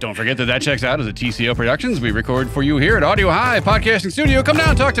 Don't forget that Checks Out is a TCO Productions. We record for you here at Audio High Podcasting Studio. Come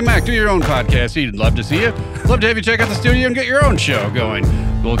down, talk to Mac, do your own podcast. He'd love to see you. Love to have you check out the studio and get your own show going.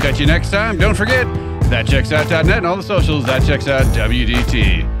 We'll catch you next time. Don't forget thatchecksout.net and all the socials, That Checks Out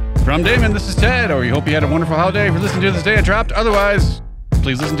WDT. From Damon, this is Ted. We hope you had a wonderful holiday. If you're listening to this day it dropped, otherwise,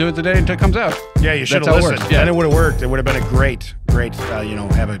 please listen to it the day until it comes out. Yeah, you should have listened. Yeah. And it would have worked. It would have been a great,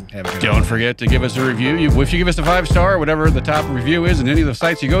 have a good Don't forget to give us a review. If you give us a 5-star, whatever the top review is in any of the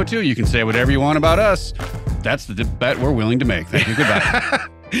sites you go to, you can say whatever you want about us. That's the bet we're willing to make. Thank you. Goodbye. I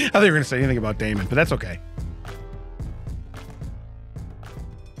thought you were going to say anything about Damon, but that's okay.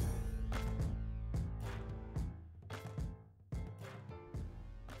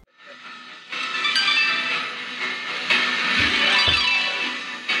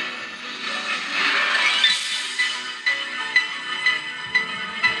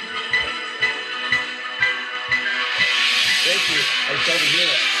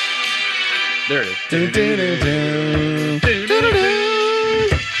 There it is.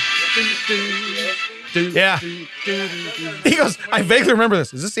 Yeah. He goes, I vaguely remember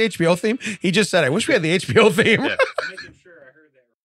this. Is this the HBO theme? He just said, I wish we had the HBO theme. Yeah.